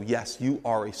tells you, yes, you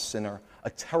are a sinner, a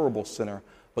terrible sinner,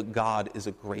 but God is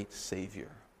a great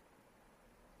Savior.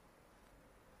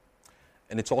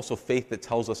 And it's also faith that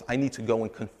tells us I need to go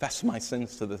and confess my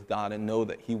sins to this God and know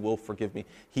that he will forgive me.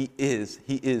 He is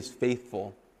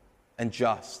faithful and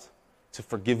just to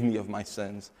forgive me of my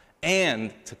sins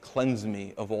and to cleanse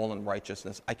me of all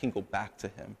unrighteousness. I can go back to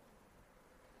him.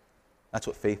 That's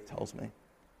what faith tells me.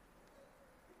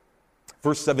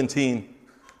 Verse 17,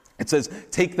 it says,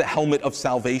 take the helmet of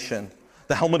salvation.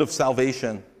 The helmet of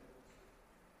salvation.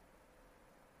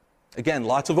 Again,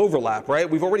 lots of overlap, right?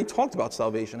 We've already talked about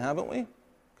salvation, haven't we?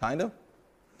 Kind of.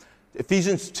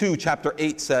 Ephesians 2, chapter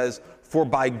 8 says, for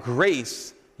by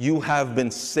grace you have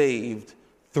been saved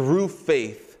through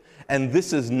faith, and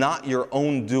this is not your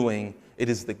own doing, it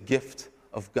is the gift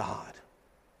of God.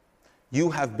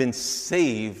 You have been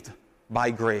saved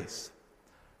by grace,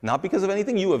 not because of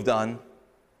anything you have done,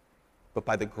 but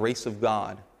by the grace of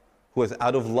God, who has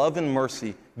out of love and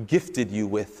mercy gifted you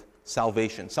with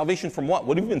salvation. Salvation from what?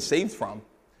 What have you been saved from?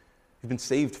 You've been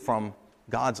saved from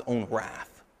God's own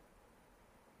wrath.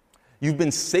 You've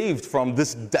been saved from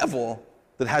this devil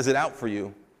that has it out for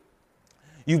you.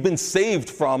 You've been saved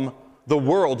from the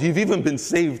world. You've even been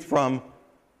saved from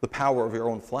the power of your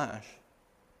own flesh.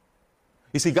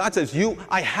 You see, God says,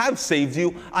 I have saved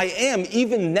you. I am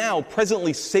even now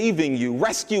presently saving you,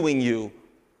 rescuing you.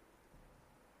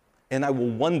 And I will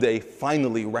one day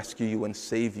finally rescue you and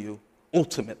save you,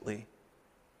 ultimately.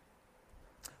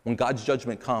 When God's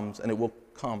judgment comes, and it will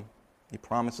come, he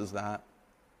promises that,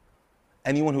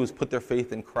 anyone who has put their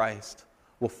faith in Christ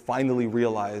will finally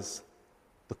realize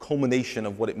the culmination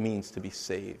of what it means to be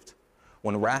saved.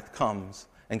 When wrath comes,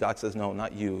 and God says, no,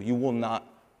 not you. You will not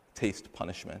taste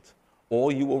punishment.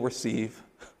 All you will receive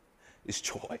is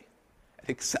joy and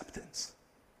acceptance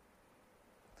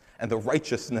and the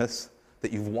righteousness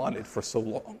that you've wanted for so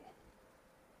long.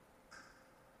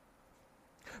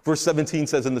 Verse 17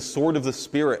 says, and the sword of the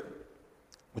Spirit,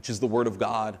 which is the word of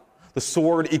God. The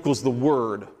sword equals the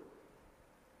word.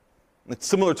 It's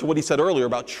similar to what he said earlier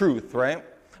about truth, right?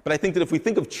 But I think that if we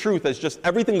think of truth as just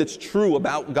everything that's true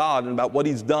about God and about what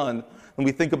he's done, then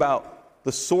we think about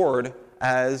the sword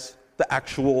as the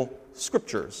actual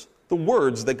scriptures, the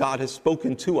words that God has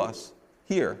spoken to us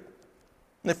here.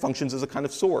 And it functions as a kind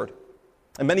of sword.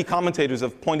 And many commentators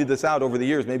have pointed this out over the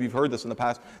years, maybe you've heard this in the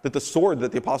past, that the sword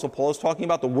that the Apostle Paul is talking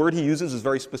about, the word he uses is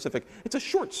very specific. It's a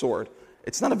short sword.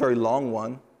 It's not a very long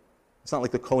one. It's not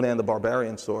like the Conan the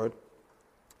Barbarian sword.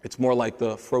 It's more like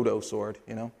the Frodo sword,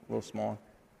 a little small.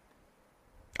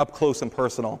 Up close and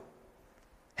personal.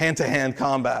 Hand-to-hand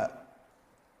combat.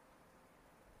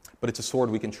 But it's a sword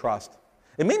we can trust.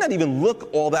 It may not even look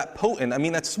all that potent. I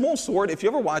mean, that small sword, if you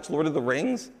ever watch Lord of the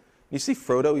Rings, you see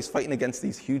Frodo, he's fighting against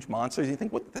these huge monsters. You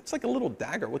think, that's like a little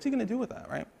dagger. What's he going to do with that,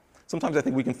 right? Sometimes I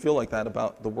think we can feel like that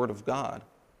about the Word of God.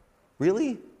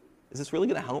 Really? Is this really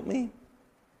going to help me?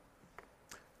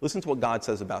 Listen to what God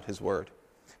says about his word.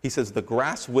 He says, the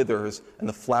grass withers and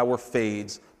the flower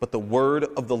fades, but the word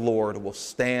of the Lord will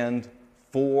stand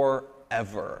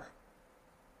forever.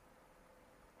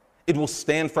 It will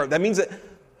stand forever. That means that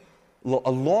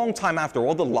a long time after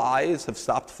all the lies have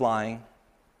stopped flying,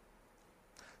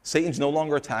 Satan's no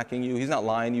longer attacking you. He's not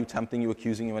lying to you, tempting you,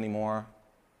 accusing you anymore.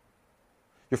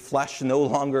 Your flesh no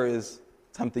longer is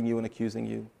tempting you and accusing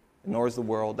you, nor is the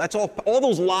world. That's all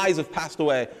those lies have passed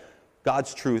away.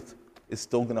 God's truth is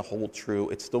still going to hold true.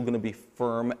 It's still going to be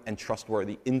firm and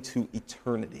trustworthy into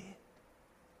eternity.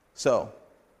 So,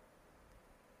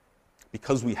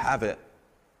 because we have it,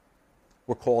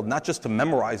 we're called not just to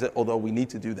memorize it, although we need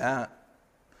to do that.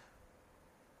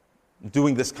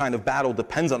 Doing this kind of battle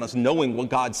depends on us knowing what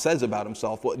God says about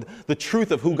himself. The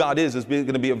truth of who God is going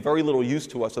to be of very little use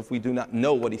to us if we do not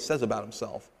know what he says about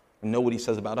himself and know what he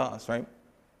says about us, right?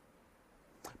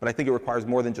 But I think it requires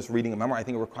more than just reading a memoir. I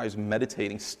think it requires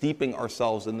meditating, steeping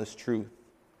ourselves in this truth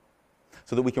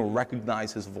so that we can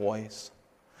recognize his voice,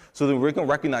 so that we can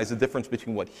recognize the difference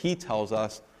between what he tells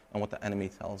us and what the enemy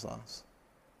tells us.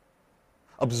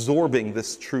 Absorbing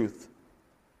this truth,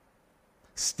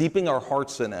 steeping our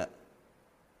hearts in it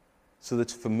so that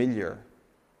it's familiar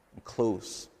and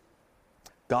close.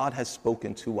 God has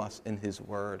spoken to us in his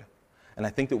word. And I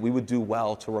think that we would do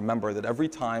well to remember that every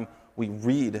time we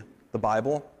read the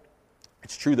Bible,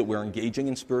 it's true that we're engaging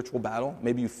in spiritual battle.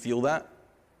 Maybe you feel that.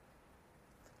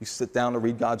 You sit down to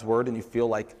read God's word and you feel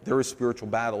like there is spiritual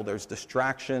battle. There's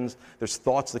distractions. There's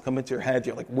thoughts that come into your head.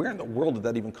 You're like, where in the world did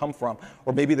that even come from?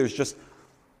 Or maybe there's just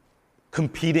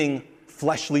competing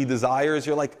fleshly desires.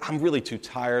 You're like, I'm really too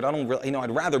tired. I don't really, I'd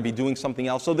rather be doing something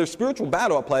else. So there's spiritual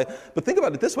battle at play. But think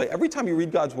about it this way. Every time you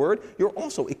read God's word, you're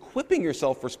also equipping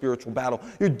yourself for spiritual battle.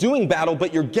 You're doing battle,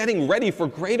 but you're getting ready for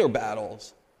greater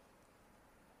battles.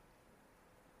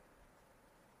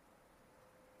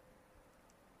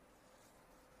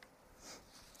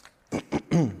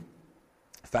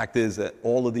 Fact is that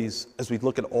all of these, as we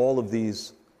look at all of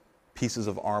these pieces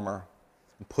of armor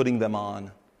and putting them on,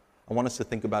 I want us to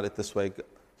think about it this way.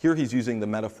 Here he's using the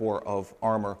metaphor of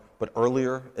armor, but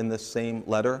earlier in this same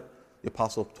letter, the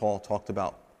Apostle Paul talked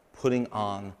about putting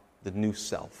on the new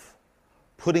self,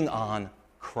 putting on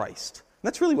Christ. And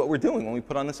that's really what we're doing when we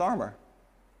put on this armor.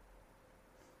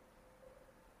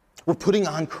 We're putting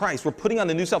on Christ. We're putting on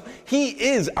the new self. He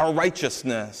is our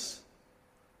righteousness.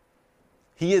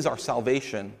 He is our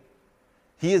salvation.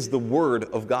 He is the Word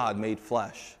of God made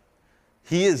flesh.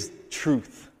 He is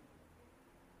truth.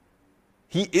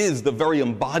 He is the very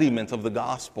embodiment of the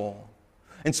gospel.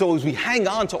 And so as we hang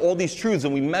on to all these truths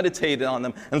and we meditate on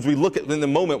them, and as we look at them in the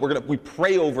moment, we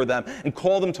pray over them and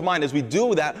call them to mind. As we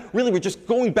do that, really we're just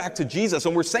going back to Jesus,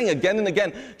 and we're saying again and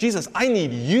again, Jesus, I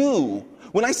need you.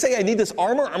 When I say I need this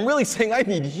armor, I'm really saying I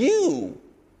need you.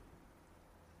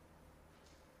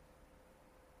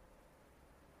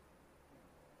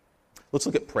 Let's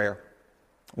look at prayer.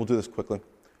 We'll do this quickly.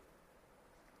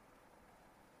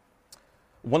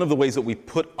 One of the ways that we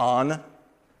put on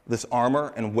this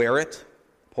armor and wear it,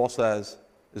 Paul says,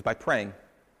 is by praying.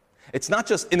 It's not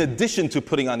just in addition to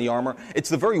putting on the armor, it's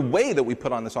the very way that we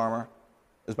put on this armor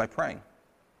is by praying,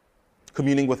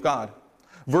 communing with God.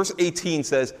 Verse 18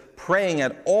 says, praying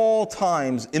at all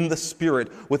times in the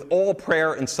Spirit with all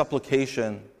prayer and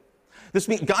supplication. This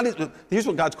means here's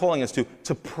what God's calling us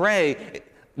to pray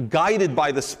guided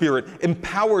by the Spirit,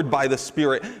 empowered by the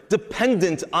Spirit,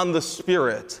 dependent on the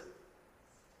Spirit.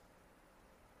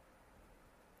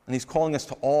 And he's calling us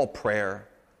to all prayer,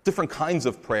 different kinds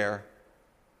of prayer.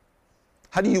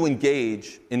 How do you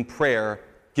engage in prayer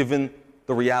given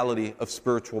the reality of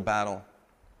spiritual battle?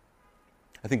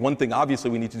 I think one thing obviously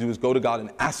we need to do is go to God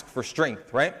and ask for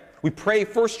strength, right? We pray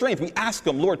for strength. We ask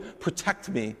him, Lord, protect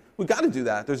me. We've got to do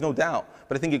that. There's no doubt.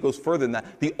 But I think it goes further than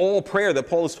that. The all prayer that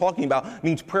Paul is talking about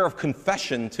means prayer of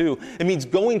confession too. It means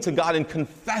going to God and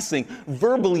confessing,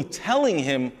 verbally telling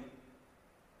him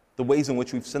the ways in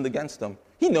which we've sinned against him.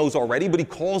 He knows already, but he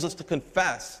calls us to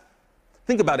confess.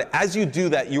 Think about it. As you do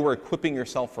that, you are equipping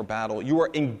yourself for battle. You are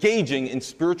engaging in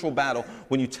spiritual battle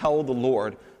when you tell the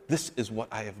Lord, this is what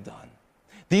I have done.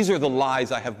 These are the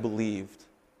lies I have believed.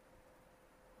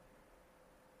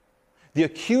 The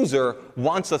accuser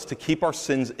wants us to keep our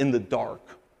sins in the dark.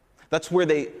 That's where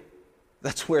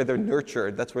they're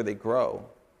nurtured. That's where they grow.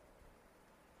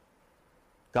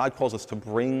 God calls us to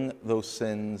bring those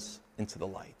sins into the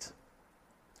light.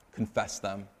 Confess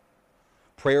them.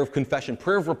 Prayer of confession.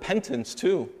 Prayer of repentance,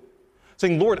 too.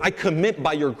 Saying, Lord, I commit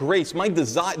by your grace.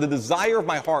 The desire of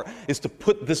my heart is to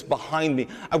put this behind me.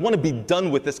 I want to be done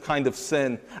with this kind of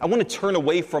sin. I want to turn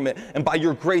away from it. And by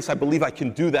your grace, I believe I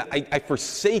can do that. I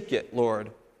forsake it, Lord.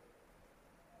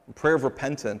 A prayer of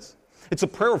repentance. It's a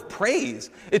prayer of praise.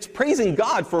 It's praising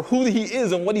God for who he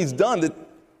is and what he's done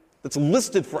that's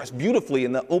listed for us beautifully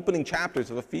in the opening chapters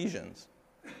of Ephesians.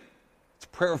 It's a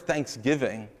prayer of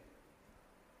thanksgiving.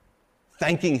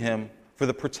 Thanking him for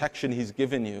the protection he's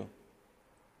given you.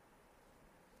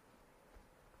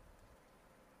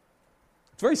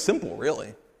 It's very simple,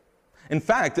 really. In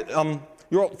fact,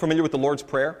 you're all familiar with the Lord's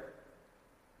Prayer?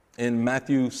 In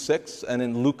Matthew 6 and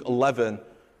in Luke 11,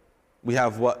 we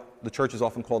have what the church is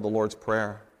often called the Lord's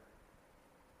Prayer.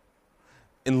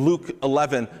 In Luke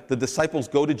 11, the disciples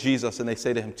go to Jesus and they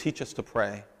say to him, teach us to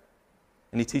pray.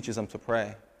 And he teaches them to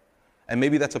pray. And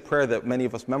maybe that's a prayer that many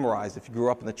of us memorized. If you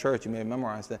grew up in the church, you may have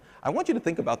memorized it. I want you to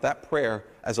think about that prayer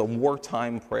as a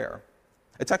wartime prayer.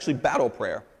 It's actually battle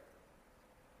prayer.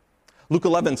 Luke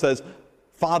 11 says,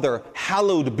 Father,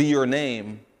 hallowed be your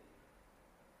name.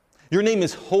 Your name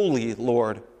is holy,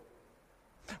 Lord.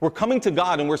 We're coming to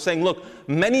God and we're saying, look,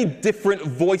 many different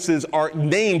voices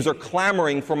names are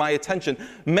clamoring for my attention.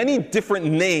 Many different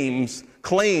names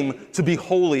claim to be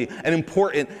holy and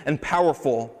important and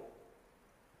powerful.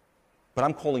 But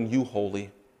I'm calling you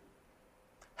holy.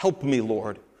 Help me,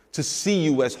 Lord, to see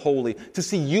you as holy, to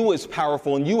see you as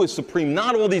powerful and you as supreme,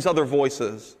 not all these other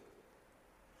voices.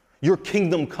 Your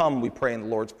kingdom come, we pray in the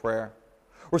Lord's Prayer.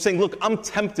 We're saying, look, I'm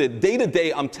tempted, day to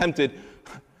day, I'm tempted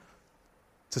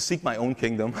to seek my own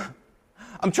kingdom.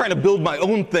 I'm trying to build my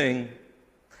own thing.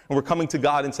 And we're coming to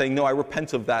God and saying, no, I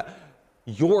repent of that.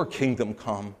 Your kingdom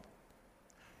come.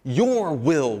 Your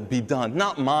will be done,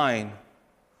 not mine.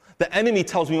 The enemy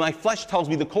tells me, my flesh tells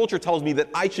me, the culture tells me that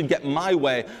I should get my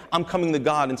way. I'm coming to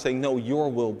God and saying, no, your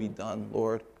will be done,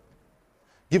 Lord.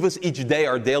 Give us each day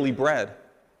our daily bread.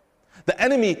 The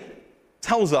enemy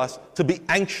tells us to be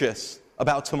anxious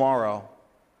about tomorrow,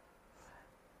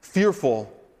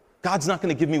 fearful. God's not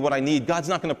going to give me what I need. God's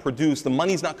not going to produce. The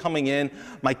money's not coming in.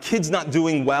 My kid's not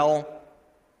doing well.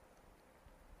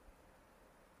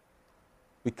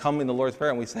 We come in the Lord's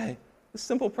Prayer and we say, this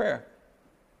simple prayer.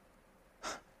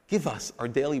 Give us our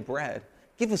daily bread.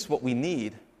 Give us what we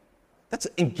need. That's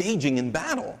engaging in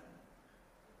battle.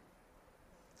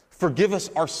 Forgive us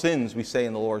our sins, we say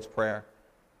in the Lord's Prayer.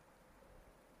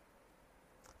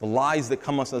 The lies that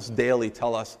come at us daily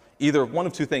tell us either one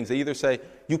of two things. They either say,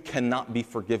 you cannot be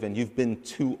forgiven. You've been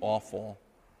too awful.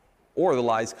 Or the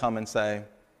lies come and say,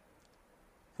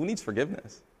 who needs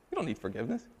forgiveness? You don't need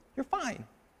forgiveness. You're fine.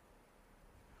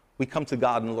 We come to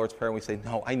God in the Lord's Prayer and we say,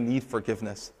 no, I need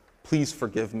forgiveness. Please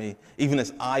forgive me, even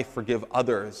as I forgive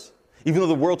others. Even though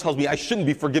the world tells me I shouldn't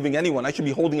be forgiving anyone, I should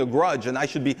be holding a grudge and I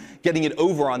should be getting it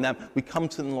over on them. We come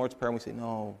to the Lord's Prayer and we say,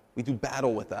 no, we do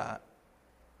battle with that.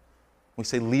 We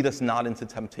say, lead us not into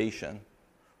temptation.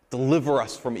 Deliver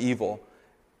us from evil.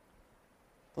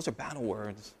 Those are battle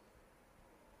words.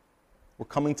 We're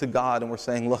coming to God and we're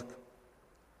saying, look,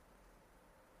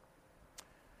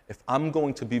 if I'm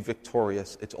going to be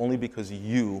victorious, it's only because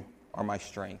you are my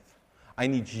strength. I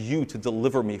need you to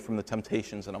deliver me from the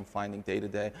temptations that I'm finding day to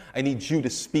day. I need you to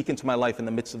speak into my life in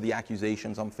the midst of the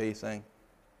accusations I'm facing.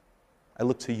 I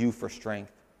look to you for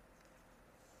strength.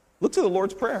 Look to the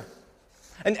Lord's Prayer.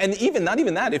 And even, not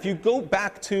even that, if you go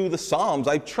back to the Psalms,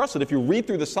 I trust that if you read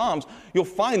through the Psalms, you'll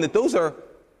find that those are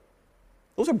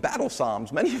battle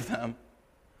psalms, many of them.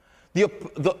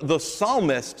 The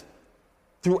psalmist,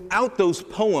 throughout those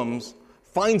poems,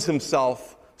 finds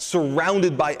himself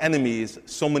surrounded by enemies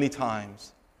so many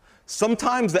times.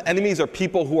 Sometimes the enemies are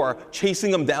people who are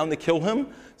chasing him down to kill him.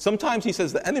 Sometimes he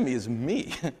says, the enemy is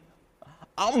me.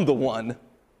 I'm the one.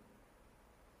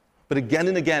 But again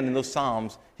and again in those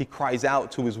Psalms, he cries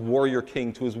out to his warrior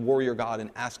king, to his warrior God,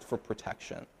 and asks for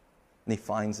protection. And he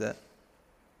finds it.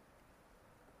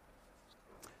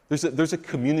 There's a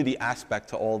community aspect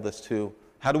to all this too.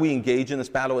 How do we engage in this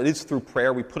battle? It is through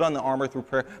prayer. We put on the armor through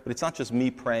prayer, but it's not just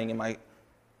me praying in my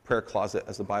prayer closet,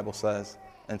 as the Bible says.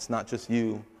 And it's not just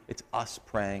you. It's us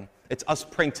praying. It's us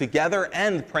praying together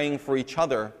and praying for each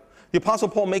other. The Apostle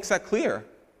Paul makes that clear.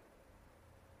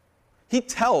 He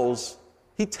tells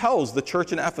the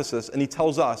church in Ephesus, and he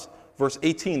tells us, verse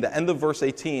 18, the end of verse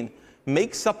 18,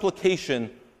 make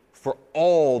supplication for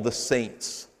all the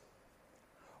saints.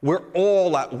 We're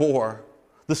all at war.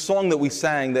 The song that we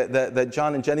sang that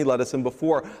John and Jenny led us in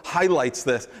before highlights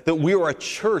this, that we are a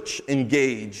church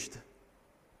engaged.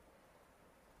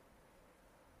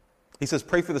 He says,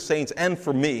 pray for the saints and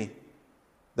for me,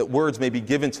 that words may be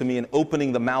given to me in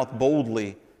opening the mouth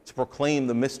boldly to proclaim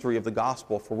the mystery of the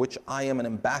gospel, for which I am an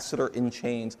ambassador in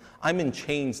chains. I'm in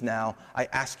chains now. I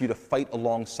ask you to fight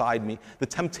alongside me. The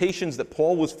temptations that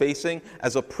Paul was facing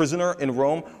as a prisoner in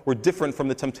Rome were different from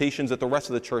the temptations that the rest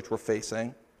of the church were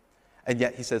facing. And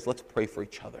yet he says, let's pray for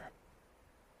each other.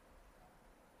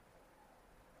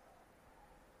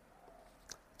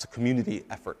 It's a community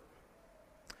effort.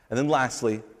 And then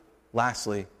lastly,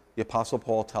 the Apostle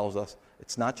Paul tells us,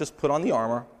 it's not just put on the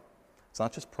armor, it's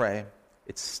not just pray,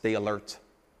 it's stay alert.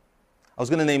 I was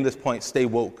going to name this point, stay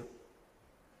woke,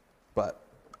 but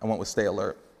I went with stay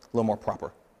alert, a little more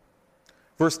proper.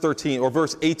 Verse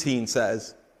 18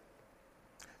 says,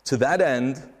 to that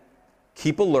end,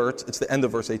 keep alert. It's the end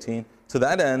of verse 18. To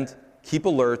that end, keep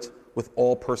alert with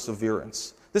all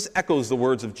perseverance. This echoes the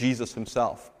words of Jesus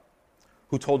himself,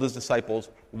 who told his disciples,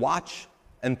 watch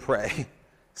and pray.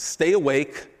 Stay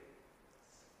awake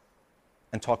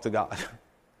and talk to God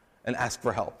and ask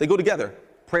for help. They go together,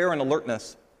 prayer and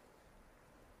alertness.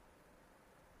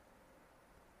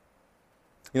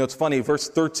 You know, it's funny, verse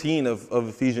 13 of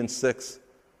Ephesians 6,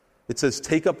 it says,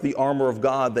 take up the armor of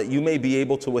God that you may be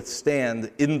able to withstand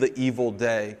in the evil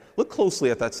day. Look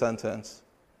closely at that sentence.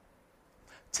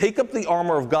 Take up the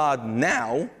armor of God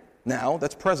now,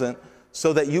 that's present,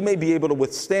 so that you may be able to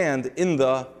withstand in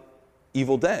the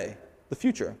evil day, the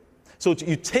future. So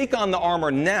you take on the armor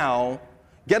now,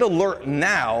 get alert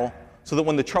now, so that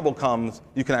when the trouble comes,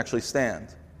 you can actually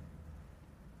stand.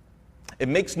 It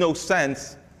makes no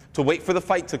sense to wait for the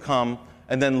fight to come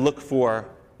and then look for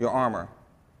your armor.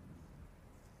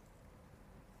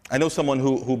 I know someone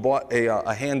who bought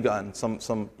a handgun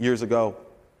some years ago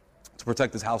to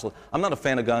protect his household. I'm not a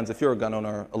fan of guns. If you're a gun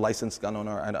owner, a licensed gun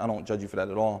owner, I don't judge you for that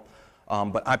at all.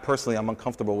 But I personally, I'm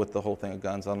uncomfortable with the whole thing of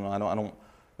guns. I don't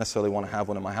necessarily want to have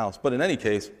one in my house. But in any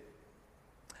case,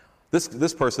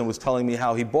 this person was telling me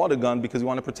how he bought a gun because he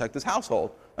wanted to protect his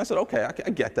household. I said, okay,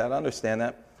 I get that. I understand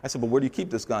that. I said, but where do you keep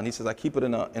this gun? He says, I keep it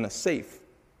in a safe.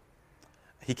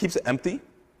 He keeps it empty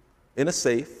in a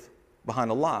safe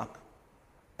behind a lock.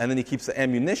 And then he keeps the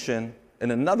ammunition in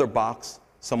another box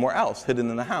somewhere else, hidden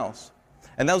in the house.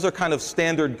 And those are kind of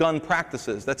standard gun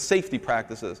practices. That's safety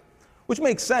practices, which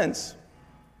makes sense.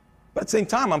 But at the same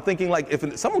time, I'm thinking, like,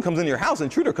 if someone comes into your house, an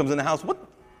intruder comes in the house,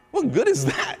 what good is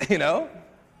that, you know?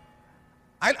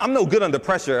 I'm no good under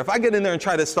pressure. If I get in there and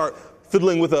try to start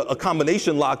fiddling with a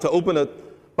combination lock to open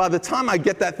by the time I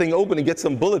get that thing open and get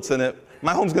some bullets in it,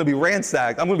 my home's going to be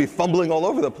ransacked. I'm going to be fumbling all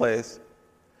over the place.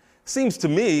 Seems to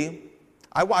me,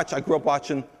 I grew up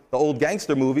watching the old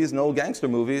gangster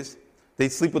movies, they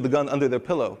sleep with the gun under their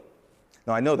pillow.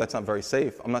 Now, I know that's not very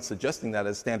safe. I'm not suggesting that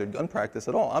as standard gun practice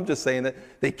at all. I'm just saying that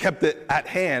they kept it at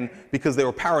hand because they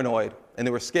were paranoid and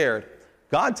they were scared.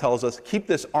 God tells us, keep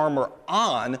this armor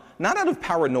on, not out of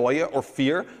paranoia or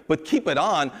fear, but keep it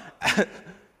on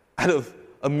out of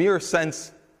a mere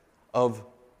sense of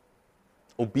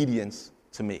obedience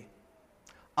to me.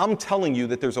 I'm telling you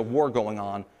that there's a war going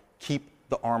on. Keep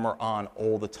the armor on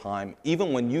all the time,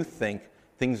 even when you think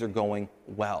things are going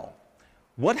well.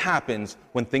 What happens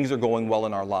when things are going well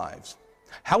in our lives?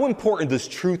 How important does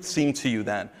truth seem to you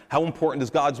then? How important does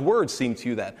God's word seem to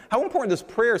you then? How important does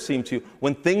prayer seem to you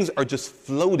when things are just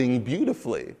floating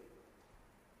beautifully?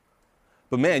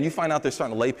 But man, you find out they're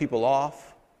starting to lay people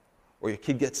off, or your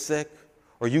kid gets sick,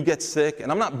 or you get sick,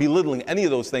 and I'm not belittling any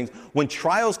of those things. When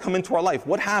trials come into our life,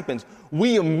 what happens?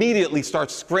 We immediately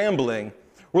start scrambling.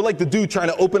 We're like the dude trying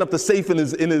to open up the safe in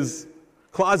his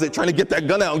closet, trying to get that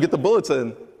gun out and get the bullets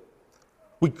in.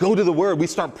 We go to the Word, we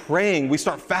start praying, we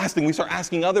start fasting, we start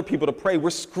asking other people to pray.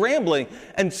 We're scrambling,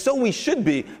 and so we should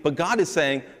be. But God is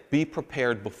saying, be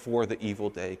prepared before the evil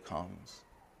day comes.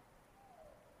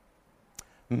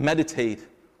 Meditate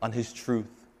on His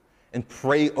truth and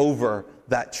pray over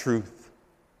that truth.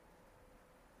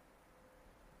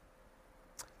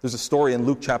 There's a story in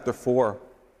Luke chapter 4.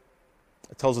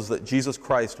 It tells us that Jesus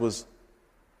Christ was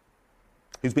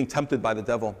being tempted by the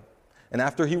devil. And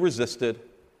after he resisted,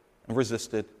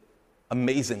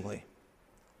 amazingly,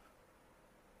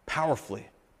 powerfully,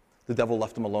 the devil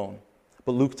left him alone.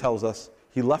 But Luke tells us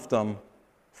he left him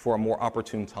for a more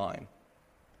opportune time.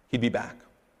 He'd be back.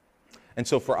 And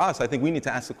so for us, I think we need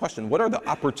to ask the question, what are the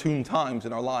opportune times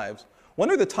in our lives? When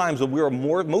are the times when we are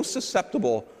most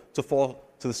susceptible to fall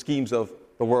to the schemes of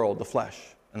the world, the flesh,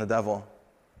 and the devil?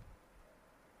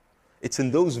 It's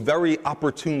in those very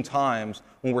opportune times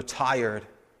when we're tired,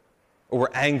 or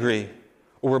we're angry,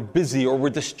 or we're busy, or we're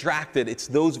distracted. It's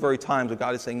those very times that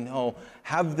God is saying, no,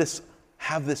 have this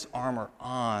armor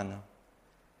on.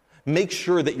 Make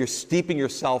sure that you're steeping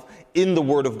yourself in the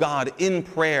Word of God, in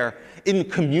prayer, in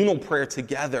communal prayer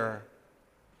together,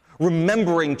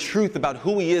 remembering truth about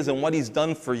who He is and what He's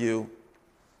done for you,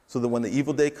 so that when the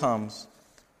evil day comes,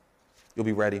 you'll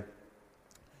be ready.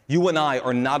 You and I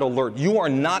are not alert. You are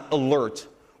not alert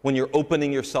when you're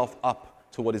opening yourself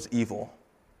up to what is evil.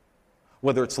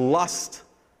 Whether it's lust,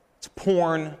 it's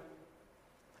porn,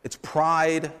 it's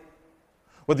pride,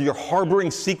 whether you're harboring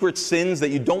secret sins that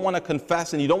you don't want to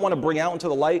confess and you don't want to bring out into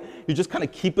the light, you're just kind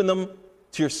of keeping them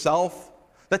to yourself.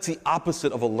 That's the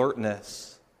opposite of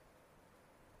alertness.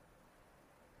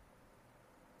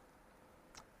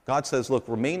 God says, look,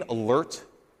 remain alert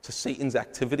to Satan's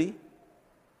activity,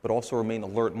 but also remain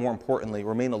alert. More importantly,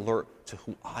 remain alert to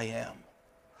who I am.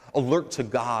 Alert to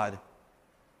God.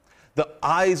 The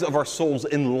eyes of our souls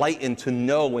enlightened to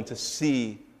know and to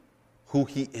see who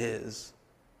He is.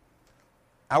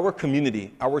 Our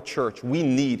community, our church, we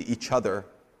need each other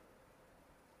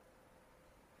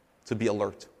to be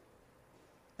alert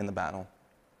in the battle.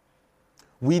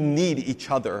 We need each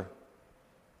other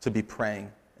to be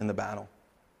praying in the battle.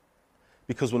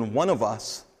 Because when one of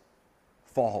us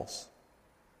falls,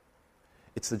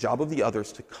 it's the job of the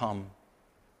others to come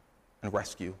and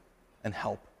rescue and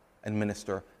help and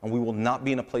minister. And we will not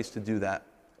be in a place to do that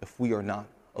if we are not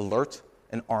alert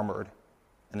and armored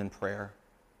and in prayer.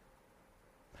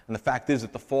 And the fact is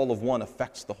that the fall of one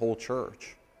affects the whole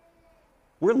church.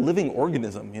 We're a living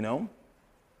organism, you know?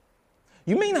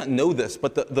 You may not know this,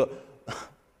 but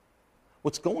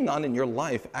what's going on in your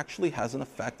life actually has an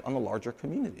effect on the larger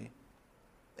community.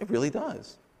 It really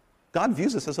does. God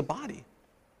views us as a body.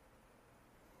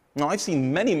 Now, I've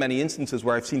seen many, many instances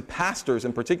where I've seen pastors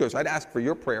in particular, so I'd ask for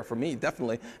your prayer for me,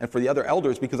 definitely, and for the other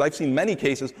elders, because I've seen many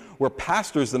cases where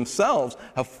pastors themselves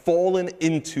have fallen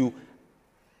into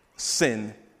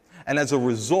sin. And as a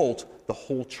result, the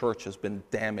whole church has been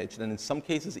damaged, and in some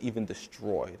cases even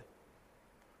destroyed.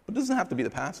 But it doesn't have to be the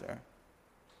pastor.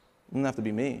 It doesn't have to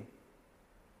be me.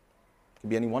 It could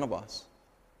be any one of us.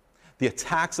 The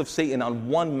attacks of Satan on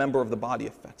one member of the body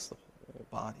affects the whole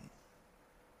body.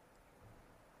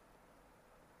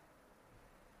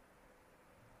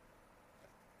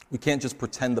 We can't just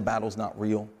pretend the battle's not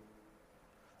real.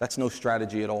 That's no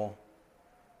strategy at all.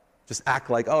 Just act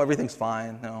like, oh, everything's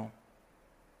fine. No.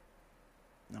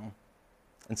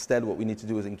 Instead, what we need to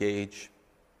do is engage,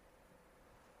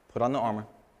 put on the armor,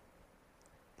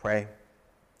 pray,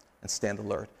 and stand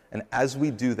alert. And as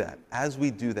we do that,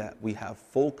 we have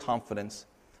full confidence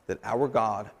that our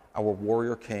God, our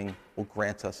warrior king, will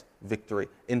grant us victory.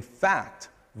 In fact,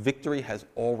 victory has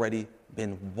already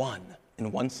been won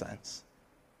in one sense.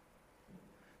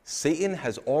 Satan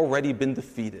has already been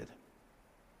defeated.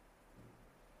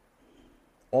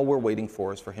 All we're waiting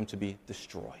for is for him to be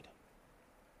destroyed.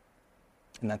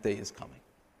 And that day is coming.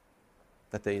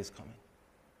 That day is coming.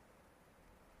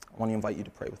 I want to invite you to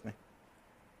pray with me.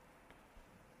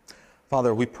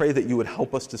 Father, we pray that you would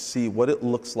help us to see what it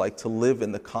looks like to live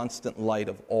in the constant light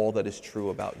of all that is true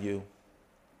about you.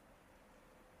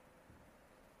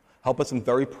 Help us in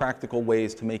very practical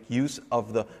ways to make use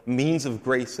of the means of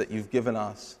grace that you've given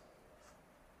us.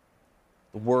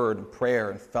 The word and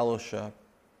prayer and fellowship,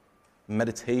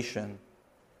 meditation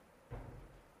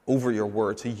over your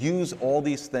word. To use all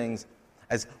these things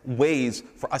as ways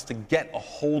for us to get a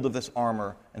hold of this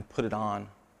armor and put it on.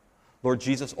 Lord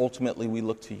Jesus, ultimately we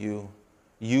look to you.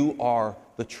 You are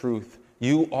the truth.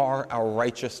 You are our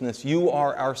righteousness. You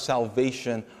are our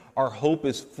salvation. Our hope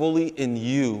is fully in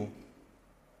you.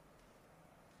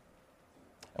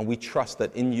 And we trust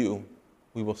that in you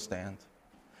we will stand.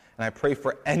 And I pray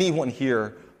for anyone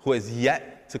here who has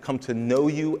yet to come to know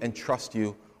you and trust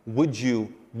you, would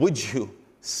you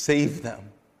save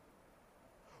them?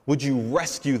 Would you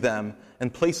rescue them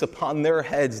and place upon their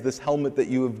heads this helmet that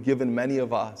you have given many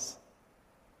of us?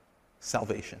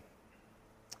 Salvation.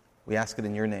 We ask it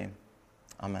in your name.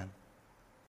 Amen.